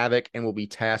wreaks havoc and will be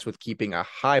tasked with keeping a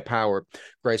high-powered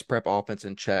Grace Prep offense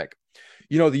in check.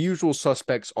 The usual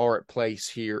suspects are at play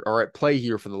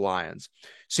here for the Lions.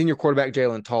 Senior quarterback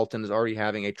Jalen Talton is already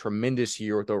having a tremendous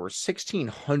year with over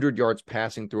 1,600 yards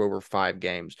passing through over 5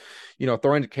 games.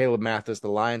 Throwing to Caleb Mathis, the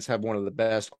Lions have one of the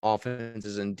best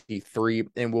offenses in D3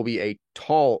 and will be a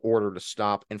tall order to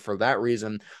stop. And for that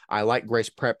reason, I like Grace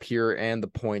Prep here, and the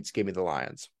points give me the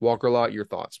Lions. Walker Lott, your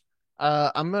thoughts?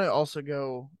 I'm gonna also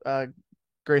go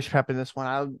Grace Prep in this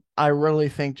one. I really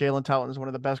think Jalen Talton is one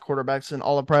of the best quarterbacks in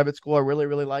all of private school. I really,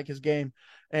 really like his game.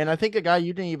 And I think a guy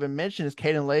you didn't even mention is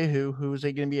Caden Lehu, who's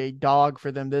going to be a dog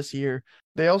for them this year.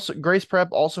 Grace Prep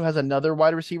also has another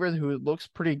wide receiver who looks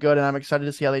pretty good, and I'm excited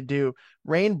to see how they do.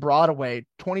 Rain Broadway,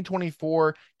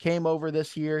 2024, came over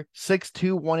this year,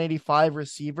 6'2", 185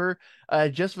 receiver.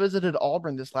 Just visited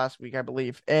Auburn this last week, I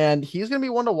believe. And he's going to be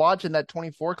one to watch in that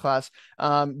 24 class.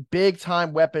 Big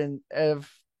time weapon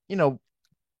of,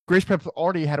 Grace Prep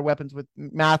already had weapons with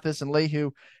Mathis and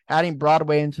Lehu. Adding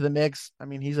Broadway into the mix, I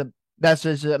mean, that's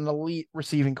just an elite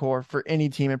receiving core for any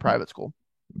team in private school.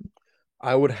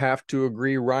 I would have to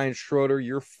agree. Ryan Schroeder,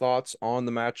 your thoughts on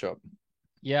the matchup?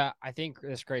 Yeah, I think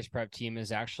this Grace Prep team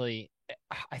is actually.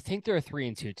 I think they're a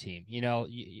 3-2 team.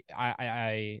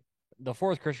 The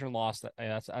Fourth Christian loss.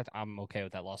 I'm okay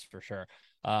with that loss for sure.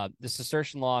 The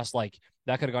Cistercian loss, like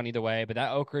that could have gone either way, but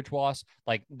that Oak Ridge loss,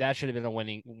 like that should have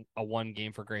been a 1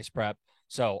 game for Grace Prep.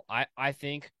 So I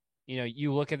think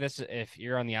you look at this, if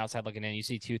you're on the outside looking in, you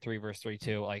see 2-3 versus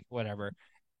 3-2, like whatever.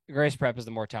 Grace Prep is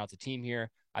the more talented team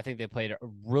here. I think they played a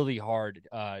really hard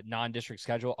non-district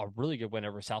schedule, a really good win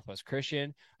over Southwest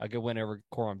Christian, a good win over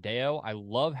Coram Deo. I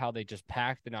love how they just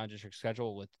packed the non-district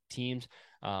schedule with teams,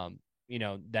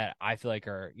 that I feel like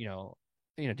are,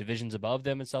 divisions above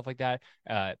them and stuff like that.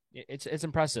 It's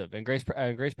impressive. And Grace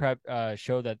Prep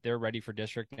show that they're ready for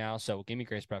district now. So give me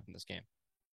Grace Prep in this game.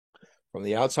 From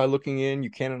the outside looking in, you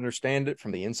can't understand it.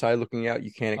 From the inside looking out,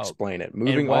 you can't explain it.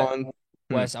 Moving on.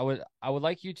 Wes, I would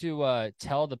like you to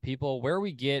tell the people where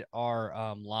we get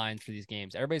our lines for these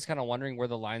games. Everybody's kind of wondering where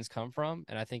the lines come from,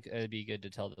 and I think it'd be good to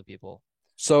tell the people.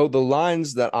 So the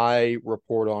lines that I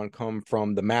report on come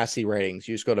from the Massey ratings.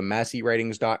 You just go to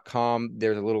masseyratings.com.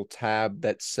 There's a little tab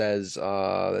that says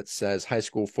high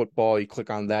school football. You click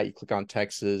on that, you click on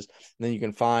Texas, and then you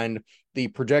can find the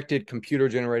projected computer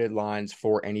generated lines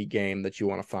for any game that you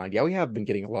want to find. Yeah, we have been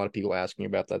getting a lot of people asking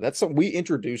about that. We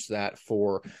introduced that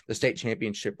for the state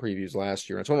championship previews last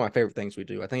year. It's one of my favorite things we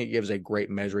do. I think it gives a great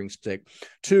measuring stick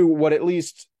to what at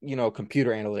least,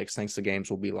 computer analytics thinks the games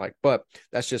will be like. But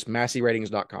that's just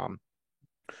masseyratings.com.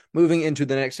 Moving into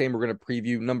the next game, we're going to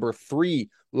preview number 3,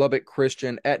 Lubbock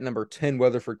Christian at number 10,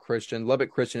 Weatherford Christian.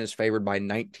 Lubbock Christian is favored by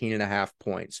 19.5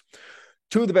 points.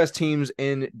 2 of the best teams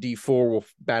in D4 will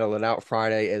battle it out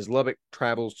Friday as Lubbock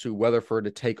travels to Weatherford to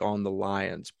take on the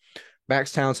Lions.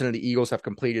 Max Townsend and the Eagles have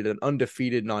completed an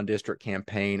undefeated non-district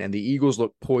campaign, and the Eagles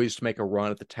look poised to make a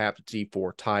run at the TAPPS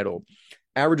D4 title.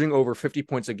 Averaging over 50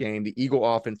 points a game, the Eagle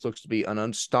offense looks to be an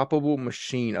unstoppable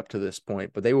machine up to this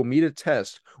point, but they will meet a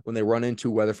test when they run into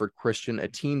Weatherford Christian, a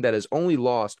team that has only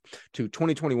lost to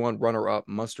 2021 runner-up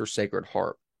Munster Sacred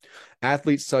Heart.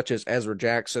 Athletes such as Ezra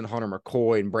Jackson, Hunter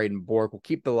McCoy, and Braden Bork will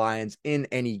keep the Lions in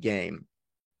any game.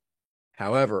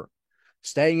 However,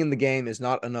 staying in the game is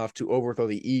not enough to overthrow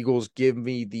the Eagles. Give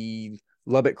me the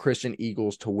Lubbock Christian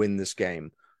Eagles to win this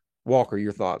game. Walker,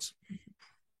 your thoughts?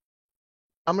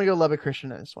 I'm going to go Lubbock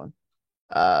Christian in this one.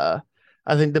 I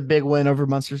think the big win over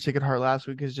Munster Sacred Heart last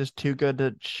week is just too good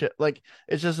to like.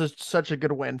 It's just such a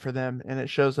good win for them, and it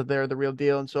shows that they're the real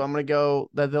deal. And so I'm gonna go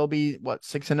that they'll be what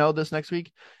 6-0 this next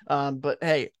week. But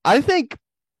hey, I think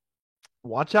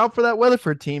watch out for that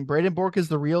Weatherford team. Braden Bork is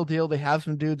the real deal. They have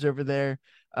some dudes over there.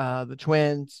 The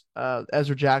twins,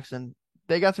 Ezra Jackson.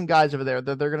 They got some guys over there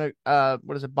that they're gonna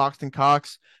what is it, Boxton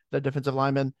Cox, the defensive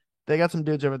lineman. They got some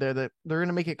dudes over there that they're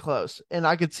gonna make it close. And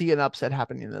I could see an upset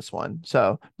happening in this one.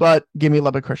 So but give me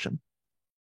Lubbock Christian.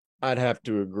 I'd have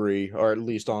to agree, or at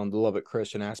least on the Lubbock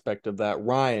Christian aspect of that.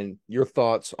 Ryan, your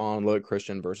thoughts on Lubbock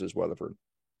Christian versus Weatherford?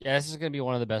 Yeah, this is going to be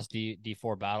one of the best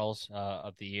D4 battles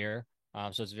of the year.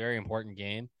 So it's a very important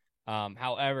game.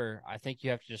 However, I think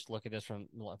you have to just look at this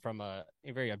from a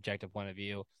very objective point of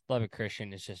view. Lubbock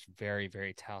Christian is just very,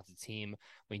 very talented team.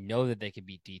 We know that they could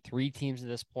beat D3 teams at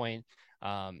this point.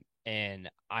 And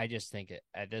I just think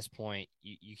at this point,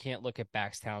 you can't look at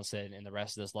Bax Townsend and the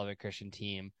rest of this Lubbock Christian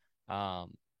team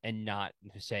and not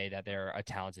say that they're a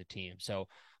talented team. So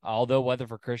although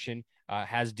Weatherford Christian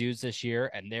has dudes this year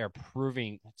and they're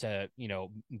proving to,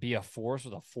 be a force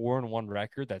with a 4-1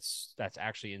 record, that's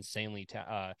actually insanely,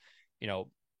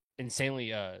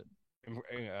 insanely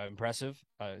impressive,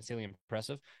 insanely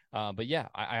impressive. But yeah,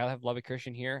 I'll have Lubbock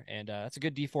Christian here, and that's a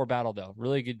good D4 battle though,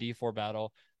 really good D4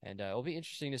 battle, and it'll be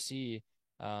interesting to see,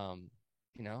 what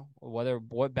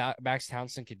Bax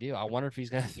Townsend could do. I wonder if he's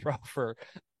going to throw for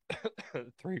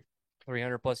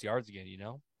 300 plus yards again,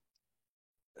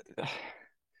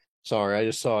 Sorry, I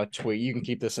just saw a tweet. You can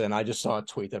keep this in. I just saw a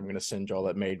tweet that I'm going to send y'all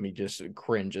that made me just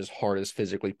cringe as hard as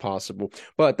physically possible.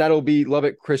 But that'll be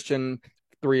Lubbock Christian,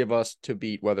 3 of us to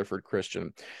beat Weatherford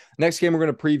Christian. Next game we're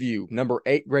going to preview, number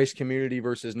 8 Grace Community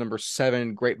versus number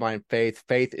 7 Grapevine Faith.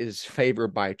 Faith is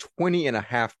favored by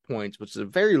 20.5 points, which is a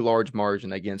very large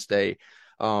margin against a,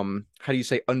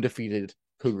 undefeated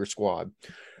Cougar squad.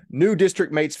 New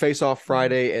district mates face off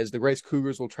Friday as the Grace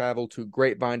Cougars will travel to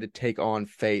Grapevine to take on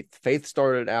Faith. Faith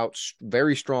started out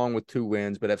very strong with 2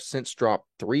 wins, but have since dropped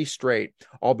 3 straight,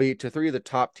 albeit to 3 of the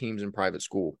top teams in private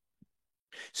school.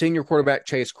 Senior quarterback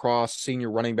Chase Cross,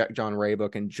 senior running back John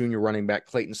Raybook, and junior running back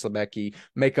Clayton Slebecki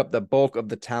make up the bulk of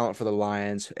the talent for the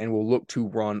Lions and will look to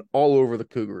run all over the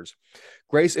Cougars.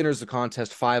 Grace enters the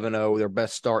contest 5-0, their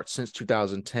best start since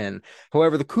 2010.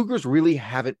 However, the Cougars really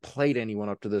haven't played anyone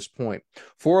up to this point.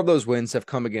 4 of those wins have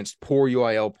come against poor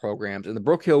UIL programs, and the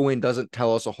Brook Hill win doesn't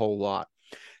tell us a whole lot.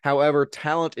 However,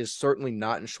 talent is certainly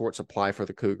not in short supply for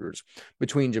the Cougars.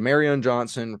 Between Jamarion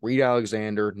Johnson, Reed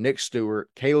Alexander, Nick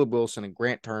Stewart, Caleb Wilson, and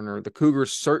Grant Turner, the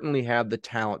Cougars certainly have the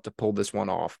talent to pull this one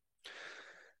off.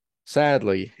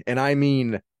 Sadly, and I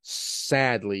mean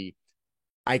sadly,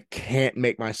 I can't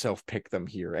make myself pick them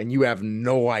here, and you have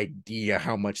no idea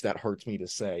how much that hurts me to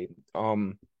say.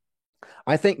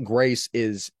 I think Grace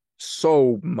is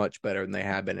so much better than they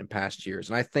have been in past years,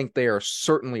 and I think they are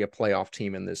certainly a playoff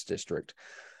team in this district.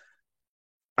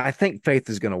 I think Faith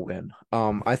is going to win.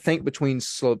 I think between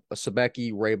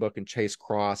Sabecki, Raybook, and Chase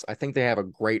Cross, I think they have a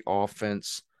great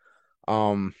offense.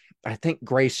 I think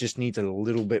Grace just needs a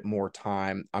little bit more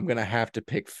time. I'm going to have to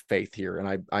pick Faith here, and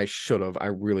I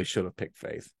really should have picked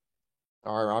Faith.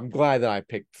 All right, I'm glad that I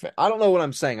picked Faith. I don't know what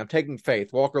I'm saying. I'm taking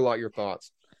Faith. Walker Lott, your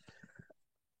thoughts?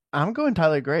 I'm going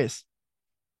Tyler Grace.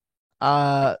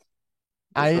 This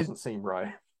doesn't seem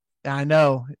right. I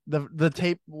know the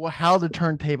tape, how the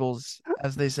turntables,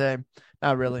 as they say.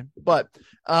 Not really, but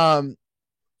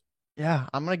yeah,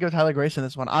 I'm gonna go Tyler Grace in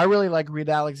this one. I really like Reed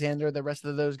Alexander, the rest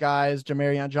of those guys,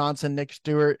 Jamarion Johnson, Nick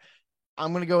Stewart.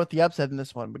 I'm gonna go with the upset in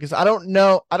this one because I don't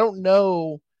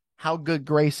know how good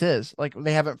Grace is. Like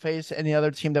they haven't faced any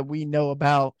other team that we know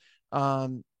about.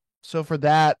 So for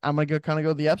that, I'm gonna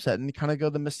go the upset and kind of go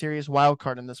the mysterious wild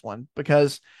card in this one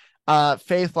because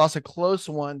Faith lost a close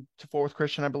one to Fort Worth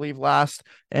Christian, I believe, last,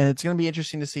 and it's going to be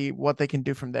interesting to see what they can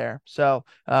do from there. So,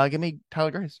 give me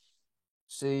Tyler Grace.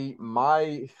 See,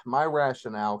 my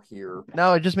rationale here.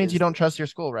 No, it just means you don't trust your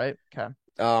school, right? Okay.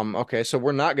 Okay, so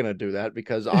we're not going to do that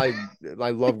because I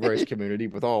love Grace Community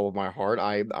with all of my heart.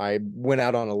 I went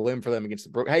out on a limb for them against the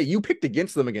Brook. Hey, you picked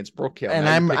against them against Brook Hill, and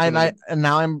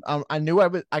I knew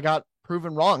I got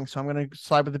proven wrong, so I'm going to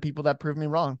side with the people that proved me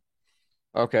wrong.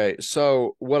 Okay,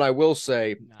 so what I will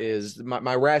say is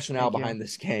my rationale behind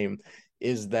this game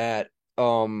is that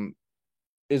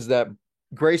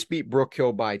Grace beat Brook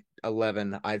Hill by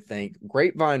 11, I think.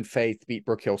 Grapevine Faith beat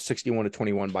Brook Hill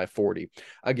 61-21 by 40.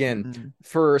 Again,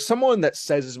 for someone that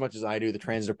says as much as I do, the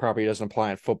transitive property doesn't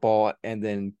apply in football and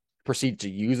then proceed to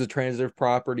use the transitive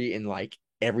property in like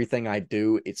everything I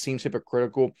do, it seems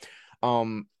hypocritical.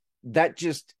 That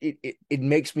just it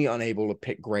makes me unable to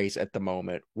pick Grace at the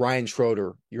moment. Ryan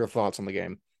Schroeder, your thoughts on the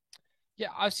game? Yeah,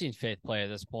 I've seen Faith play at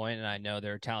this point, and I know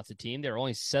they're a talented team. They're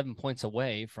only 7 points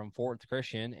away from Fort Worth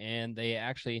Christian, and they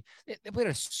played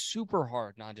a super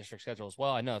hard non-district schedule as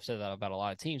well. I know I've said that about a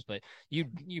lot of teams, but you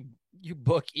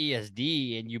book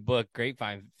ESD and you book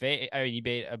Grapevine. I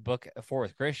mean, book Fort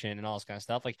Worth Christian and all this kind of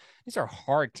stuff. Like, these are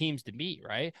hard teams to beat,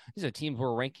 right? These are teams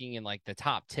we're ranking in like the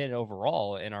top 10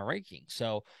 overall in our ranking.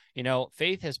 So,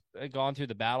 Faith has gone through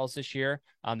the battles this year.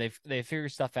 They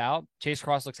figured stuff out. Chase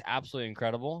Cross looks absolutely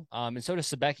incredible. And so does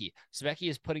Sebeki. Sebeki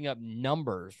is putting up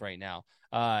numbers right now.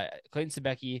 Clayton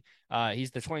Sebeki,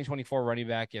 he's the 2024 running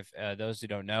back. If those who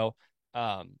don't know,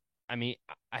 I mean,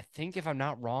 I think if I'm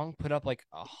not wrong, put up like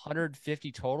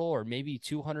 150 total or maybe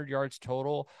 200 yards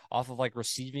total off of like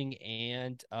receiving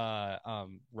and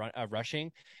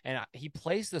rushing. And he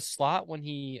plays the slot when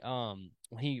he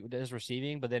does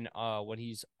receiving, but then when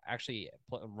he's actually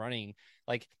running,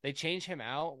 like they change him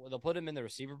out. They'll put him in the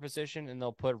receiver position and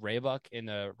they'll put Raybuck in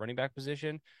the running back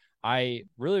position. I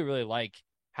really, really like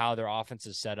how their offense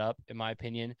is set up, in my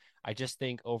opinion. I just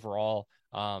think overall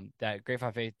that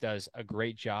Grapevine Faith does a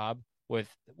great job with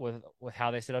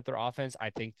how they set up their offense. I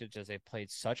think that just they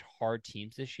played such hard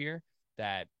teams this year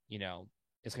that,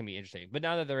 it's going to be interesting. But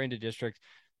now that they're into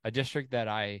a district that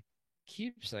I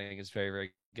keep saying is very,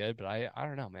 very good, but I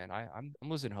don't know, man. I'm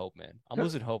losing hope, man. I'm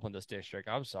losing hope on this district.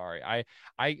 I'm sorry.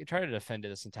 I try to defend it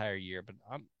this entire year, but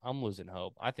I'm losing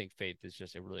hope. I think Faith is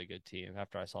just a really good team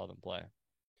after I saw them play.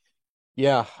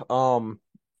 Yeah. Don't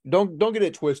get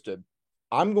it twisted.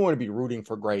 I'm going to be rooting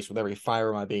for Grace with every fiber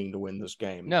of my being to win this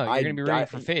game. No, you're going to be rooting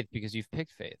for Faith because you've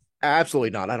picked Faith. Absolutely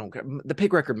not. I don't care. The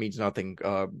pick record means nothing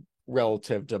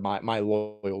relative to my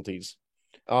loyalties.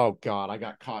 Oh God, I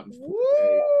got caught in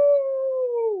 4K.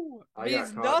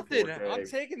 Means nothing. I'm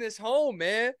taking this home,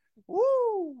 man.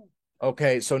 Woo!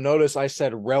 Okay, so notice I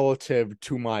said relative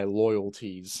to my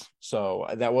loyalties. So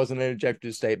that wasn't an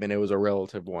objective statement, it was a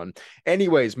relative one.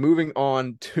 Anyways, moving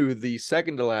on to the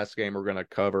second to last game we're going to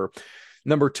cover.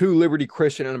 Number 2, Liberty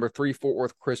Christian, and number 3, Fort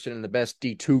Worth Christian, in the best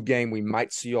D2 game we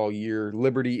might see all year.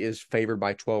 Liberty is favored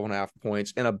by 12.5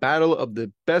 points. In a battle of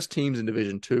the best teams in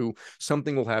Division 2,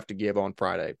 something will have to give on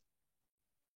Friday.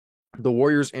 The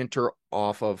Warriors enter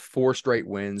off of 4 straight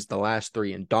wins, the last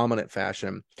 3 in dominant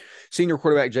fashion. Senior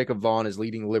quarterback Jacob Vaughn is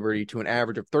leading Liberty to an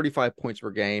average of 35 points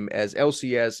per game, as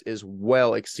LCS is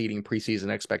well exceeding preseason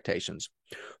expectations.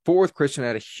 Fort Worth Christian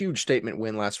had a huge statement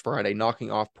win last Friday, knocking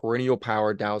off perennial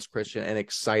power Dallas Christian in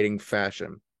exciting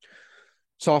fashion.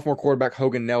 Sophomore quarterback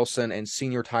Hogan Nelson and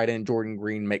senior tight end Jordan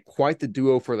Green make quite the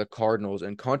duo for the Cardinals,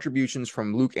 and contributions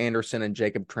from Luke Anderson and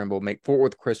Jacob Trimble make Fort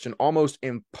Worth Christian almost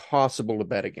impossible to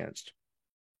bet against.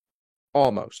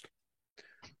 Almost.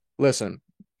 Listen,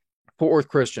 Fort Worth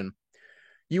Christian,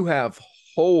 you have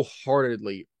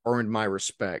wholeheartedly earned my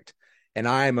respect, and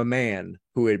I am a man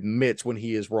who admits when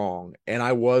he is wrong, and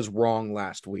I was wrong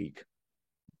last week.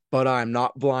 But I'm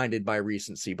not blinded by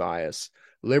recency bias.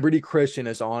 Liberty Christian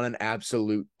is on an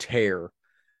absolute tear.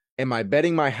 Am I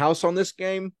betting my house on this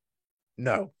game?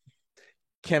 No.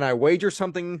 Can I wager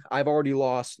something I've already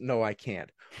lost? No, I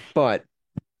can't. But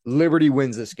Liberty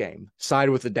wins this game. Side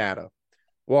with the data.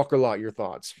 Walker Lott, your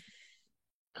thoughts?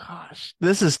 Gosh,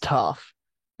 this is tough.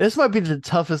 This might be the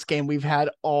toughest game we've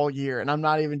had all year, and I'm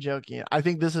not even joking. I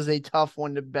think this is a tough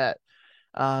one to bet,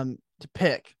 to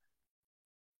pick.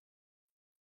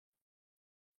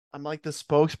 I'm like the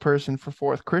spokesperson for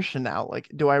Fort Worth Christian now. Like,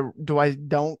 do I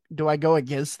go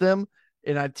against them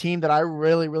in a team that I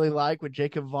really, really like with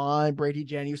Jacob Vaughn, Brady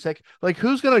Janusek? Like,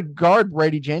 who's gonna guard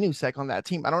Brady Janusek on that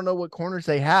team? I don't know what corners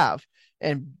they have.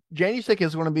 And Janusek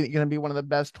is going to be one of the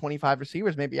best 25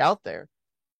 receivers maybe out there.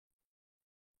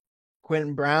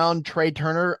 Quentin Brown, Trey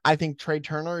Turner. I think Trey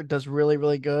Turner does really,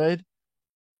 really good.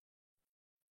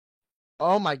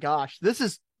 Oh my gosh, this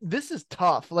is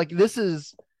tough. Like, this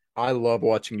is. I love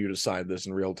watching you decide this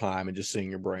in real time and just seeing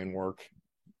your brain work.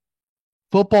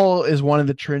 Football is one of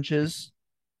the trenches,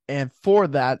 and for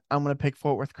that, I'm going to pick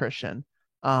Fort Worth Christian.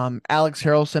 Alex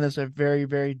Harrelson is a very,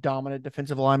 very dominant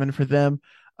defensive lineman for them.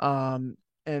 And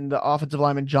the offensive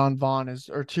lineman John Vaughn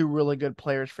are 2 really good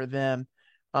players for them.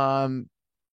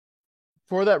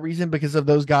 For that reason, because of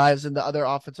those guys and the other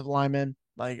offensive linemen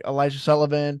like Elijah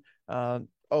Sullivan,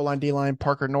 O-line, D-line,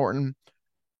 Parker Norton.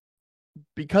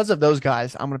 Because of those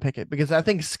guys, I'm going to pick it because I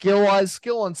think skill on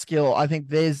skill, I think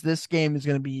this game is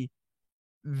going to be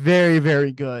very,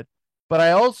 very good. But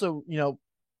I also,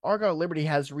 Argyle Liberty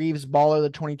has Reeves Baller, the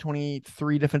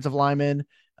 2023 defensive lineman,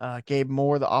 Gabe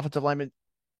Moore, the offensive lineman.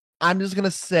 I'm just going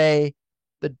to say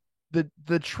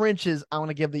the trenches, I'm going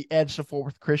to give the edge to Fort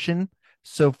Worth Christian.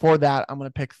 So for that, I'm going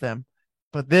to pick them.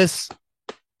 But this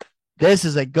This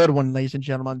is a good one, ladies and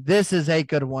gentlemen. This is a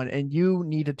good one, and you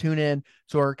need to tune in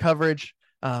to our coverage.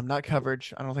 Not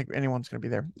coverage. I don't think anyone's going to be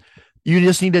there. You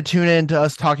just need to tune in to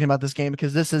us talking about this game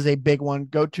because this is a big one.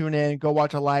 Go tune in. Go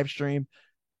watch a live stream.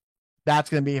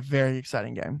 That's going to be a very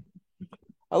exciting game.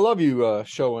 I love you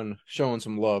showing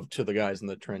some love to the guys in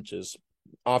the trenches.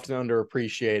 Often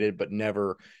underappreciated, but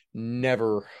never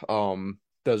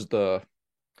does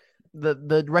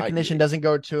the recognition doesn't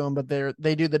go to them, but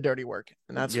they do the dirty work,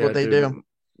 and that's what they do.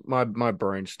 My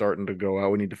brain's starting to go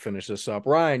out. We need to finish this up.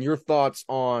 Ryan, your thoughts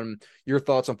on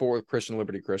Fort Worth Christian,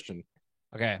 Liberty Christian?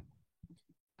 Okay,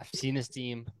 I've seen this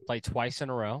team play twice in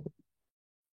a row,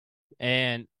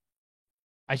 and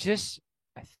I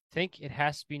think it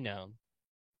has to be known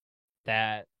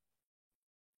that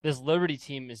this Liberty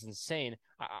team is insane.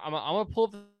 I'm gonna pull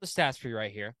up the stats for you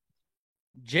right here.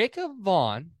 Jacob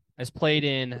Vaughn has played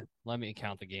in. Let me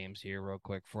count the games here real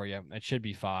quick for you. It should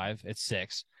be 5. It's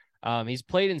 6. He's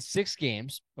played in 6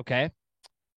 games. Okay,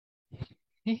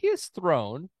 he has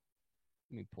thrown.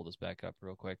 Let me pull this back up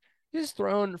real quick. He has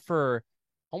thrown for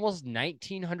almost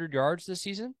 1,900 yards this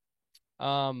season.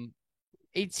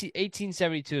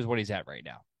 1872 is what he's at right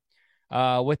now,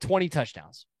 with 20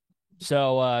 touchdowns.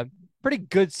 So, pretty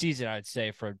good season, I'd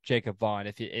say, for Jacob Vaughn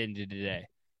if it ended today.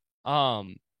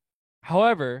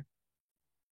 However,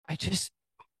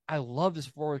 I love this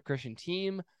Fort Worth Christian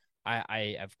team.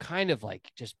 I have kind of like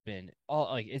just been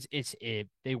all like they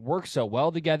work so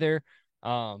well together.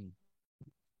 Jordan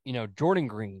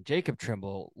Green, Jacob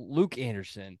Trimble, Luke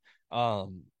Anderson,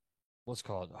 Hogan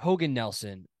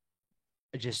Nelson,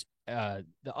 just the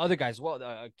other guys,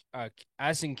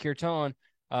 Addison Kirton,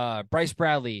 Bryce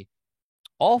Bradley.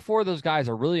 All 4 of those guys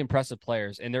are really impressive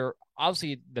players, and they're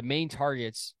obviously the main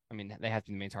targets. I mean, they have to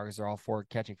be the main targets. They're all 4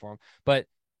 catching for them, but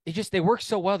they work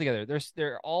so well together.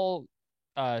 They're all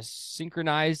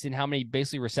synchronized in how many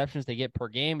basically receptions they get per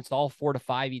game. It's all 4 to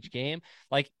 5 each game.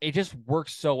 Like, it just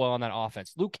works so well on that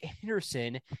offense. Luke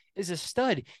Anderson is a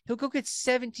stud. He'll go get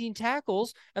 17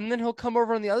 tackles, and then he'll come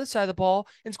over on the other side of the ball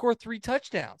and score 3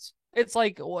 touchdowns. It's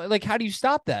like how do you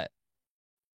stop that?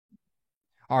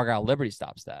 Argyle Liberty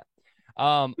stops that.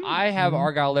 I have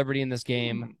Argyle Liberty in this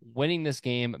game, winning this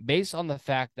game based on the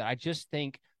fact that I just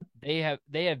think they have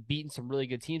beaten some really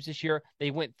good teams this year. They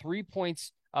went 3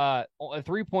 points, a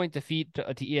 3-point defeat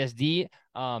to ESD.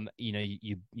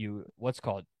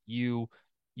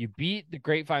 You beat the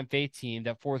Grapevine Faith team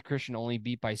that Fourth Christian only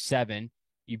beat by 7.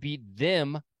 You beat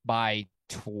them by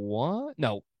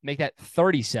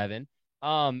 37.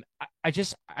 I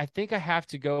think I have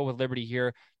to go with Liberty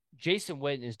here. Jason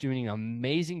Witten is doing an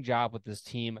amazing job with this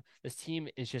team. This team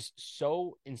is just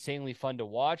so insanely fun to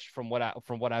watch from what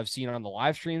I've seen on the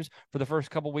live streams for the first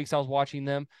couple weeks I was watching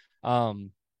them. Love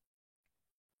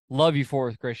you, Fort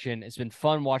Worth Christian. It's been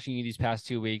fun watching you these past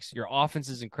 2 weeks. Your offense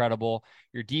is incredible.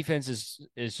 Your defense is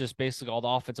just basically all the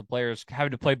offensive players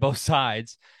having to play both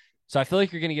sides. So I feel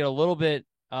like you're going to get a little bit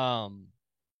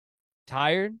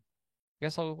tired. I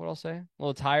guess what I'll say. A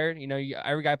little tired.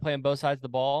 Every guy playing both sides of the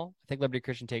ball. I think Liberty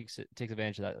Christian takes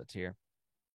advantage of that this year.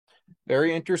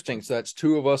 Very interesting. So that's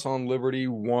 2 of us on Liberty,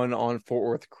 1 on Fort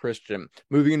Worth Christian.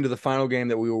 Moving into the final game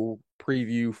that we will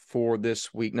preview for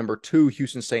this week. Number 2,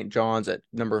 Houston St. John's at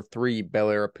number 3,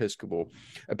 Bel-Air Episcopal.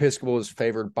 Episcopal is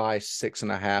favored by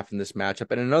 6.5 in this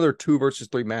matchup. And another 2 versus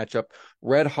 3 matchup,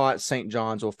 Red Hot St.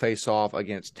 John's will face off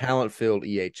against talent-filled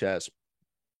EHS.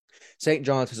 St.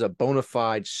 John's has a bona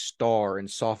fide star in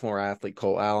sophomore athlete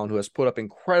Cole Allen, who has put up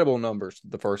incredible numbers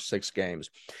the first 6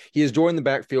 games. He is joined in the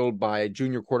backfield by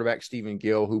junior quarterback Stephen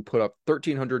Gill, who put up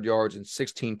 1,300 yards and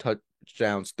 16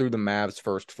 touchdowns through the Mavs'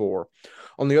 first 4.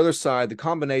 On the other side, the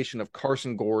combination of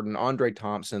Carson Gordon, Andre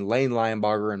Thompson, Lane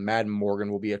Linebarger, and Madden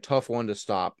Morgan will be a tough one to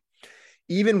stop.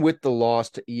 Even with the loss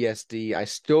to ESD, I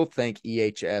still think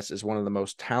EHS is one of the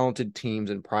most talented teams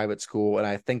in private school, and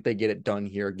I think they get it done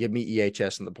here. Give me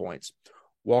EHS in the points.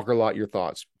 Walker Lott, your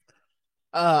thoughts?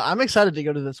 I'm excited to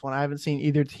go to this one. I haven't seen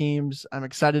either teams. I'm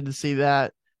excited to see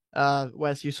that.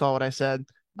 Wes, you saw what I said.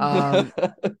 I'm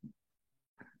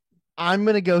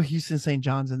going to go Houston St.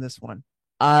 John's in this one.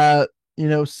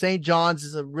 St. John's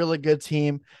is a really good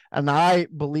team, and I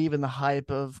believe in the hype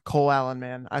of Cole Allen,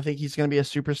 man. I think he's going to be a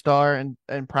superstar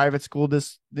in private school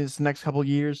this next couple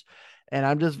years, and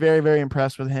I'm just very, very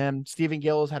impressed with him. Stephen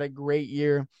Gill has had a great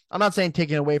year. I'm not saying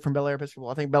taking away from Bel-Air Episcopal.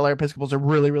 I think Bel-Air Episcopal is a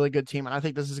really, really good team, and I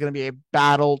think this is going to be a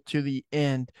battle to the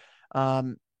end.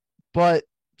 But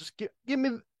just give me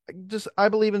I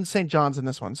believe in St. John's in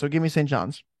this one, so give me St.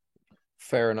 John's.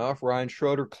 Fair enough. Ryan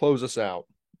Schroeder, close us out.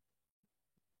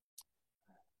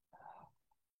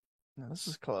 No, this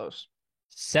is close.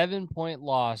 7-point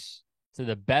loss to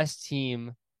the best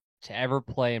team to ever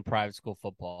play in private school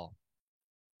football.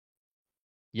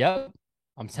 Yep,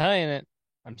 I'm telling it.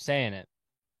 I'm saying it.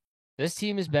 This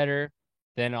team is better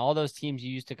than all those teams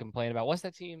you used to complain about. What's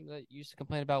that team that you used to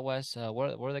complain about, Wes?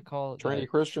 What are they called? Trinity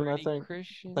Christian, Trinity I think.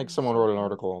 Christian? I think someone wrote an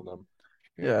article on them.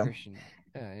 Trinity Yeah. Christian.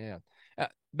 Yeah.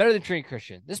 Better than Trinity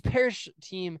Christian. This Parish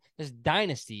team, this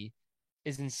dynasty,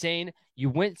 is insane. You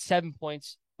went 7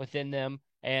 points within them,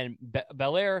 and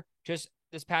Bel Air just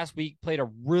this past week played a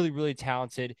really, really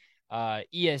talented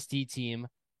ESD team.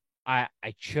 I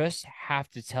just have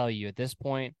to tell you at this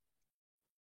point,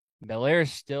 Bel Air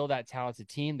is still that talented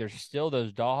team. There's still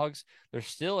those dogs. They're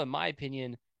still, in my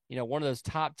opinion, one of those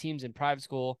top teams in private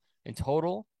school in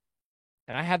total.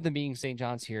 And I have them being St.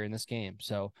 John's here in this game.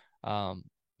 So,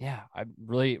 yeah, I'm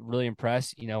really, really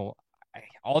impressed.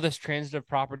 All this transitive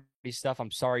property stuff.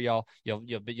 I'm sorry, y'all.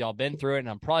 Y'all been through it, and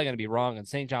I'm probably going to be wrong. And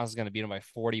St. John's is going to beat them by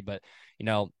 40. But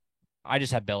I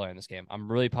just have Bel Air in this game.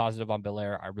 I'm really positive on Bel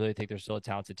Air. I really think they're still a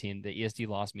talented team. The ESD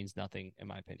loss means nothing, in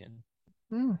my opinion.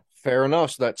 Fair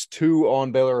enough. So that's 2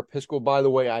 on Bel Air Episcopal. By the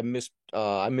way, I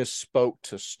misspoke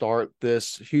to start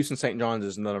this. Houston St. John's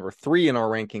is number 3 in our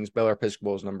rankings. Bel Air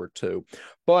Episcopal is number 2.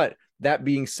 But that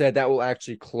being said, that will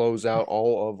actually close out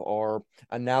all of our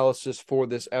analysis for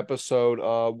this episode.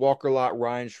 Walker Lot,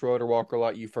 Ryan Schroeder. Walker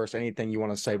Lot, you first. Anything you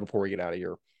want to say before we get out of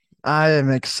here? I am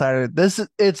excited.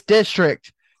 It's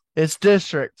district. It's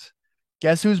district.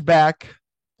 Guess who's back?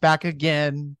 Back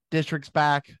again. District's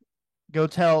back. Go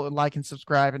tell and like and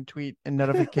subscribe and tweet and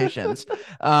notifications.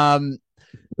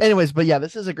 Anyways, but yeah,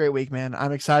 this is a great week, man.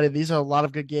 I'm excited. These are a lot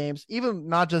of good games. Even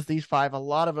not just these 5, a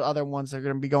lot of other ones that are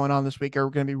going to be going on this week are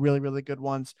going to be really, really good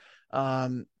ones.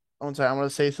 I'm going to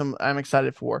say some I'm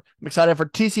excited for. I'm excited for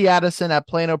TC Addison at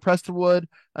Plano Prestonwood.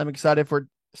 I'm excited for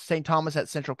St. Thomas at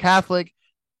Central Catholic.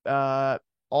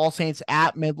 All Saints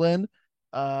at Midland.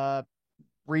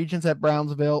 Regents at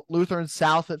Brownsville. Lutheran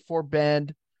South at Fort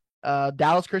Bend.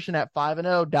 Dallas Christian at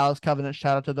 5-0. Dallas Covenant,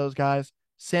 shout out to those guys.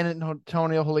 San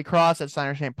Antonio Holy Cross at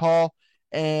Steiner St. Paul.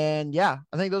 And yeah,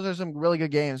 I think those are some really good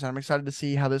games. And I'm excited to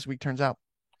see how this week turns out.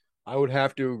 I would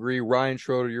have to agree. Ryan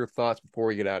Schroeder, your thoughts before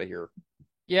we get out of here.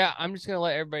 Yeah, I'm just going to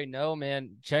let everybody know,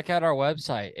 man, check out our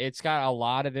website. It's got a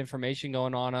lot of information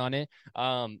going on it.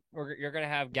 You're going to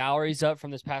have galleries up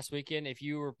from this past weekend. If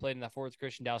you were playing in that Fort Worth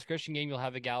Christian, Dallas Christian game, you'll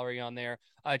have a gallery on there.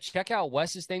 Check out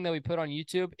Wes's thing that we put on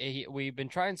YouTube. We've been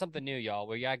trying something new, y'all.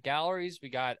 We got galleries. We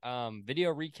got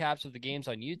video recaps of the games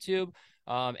on YouTube.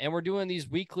 And we're doing these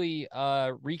weekly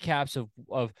recaps of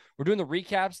we're doing the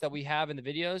recaps that we have in the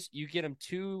videos. You get them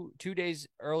two days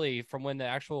early from when the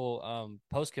actual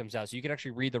post comes out. So you can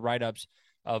actually read the write-ups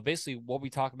of basically what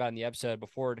we talk about in the episode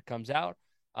before it comes out,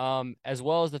 as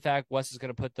well as the fact Wes is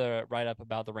going to put the write-up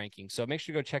about the rankings. So make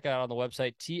sure to go check it out on the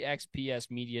website,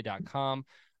 txpsmedia.com.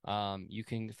 You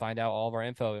can find out all of our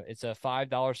info. It's a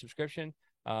 $5 subscription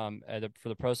for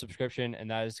the pro subscription, and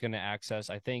that is going to access,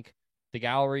 I think, the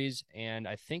galleries, and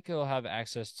I think it'll have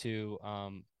access to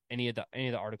any of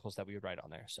the articles that we would write on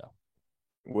there. So,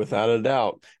 without a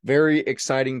doubt, very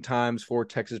exciting times for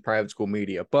Texas private school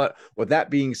media. But with that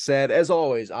being said, as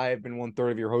always, I have been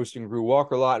 1/3 of your hosting crew.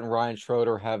 Walker Lot and Ryan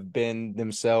Schroeder have been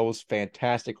themselves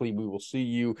fantastically. We will see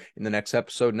you in the next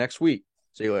episode next week.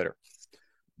 See you later.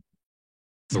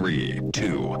 3,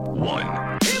 2,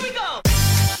 1.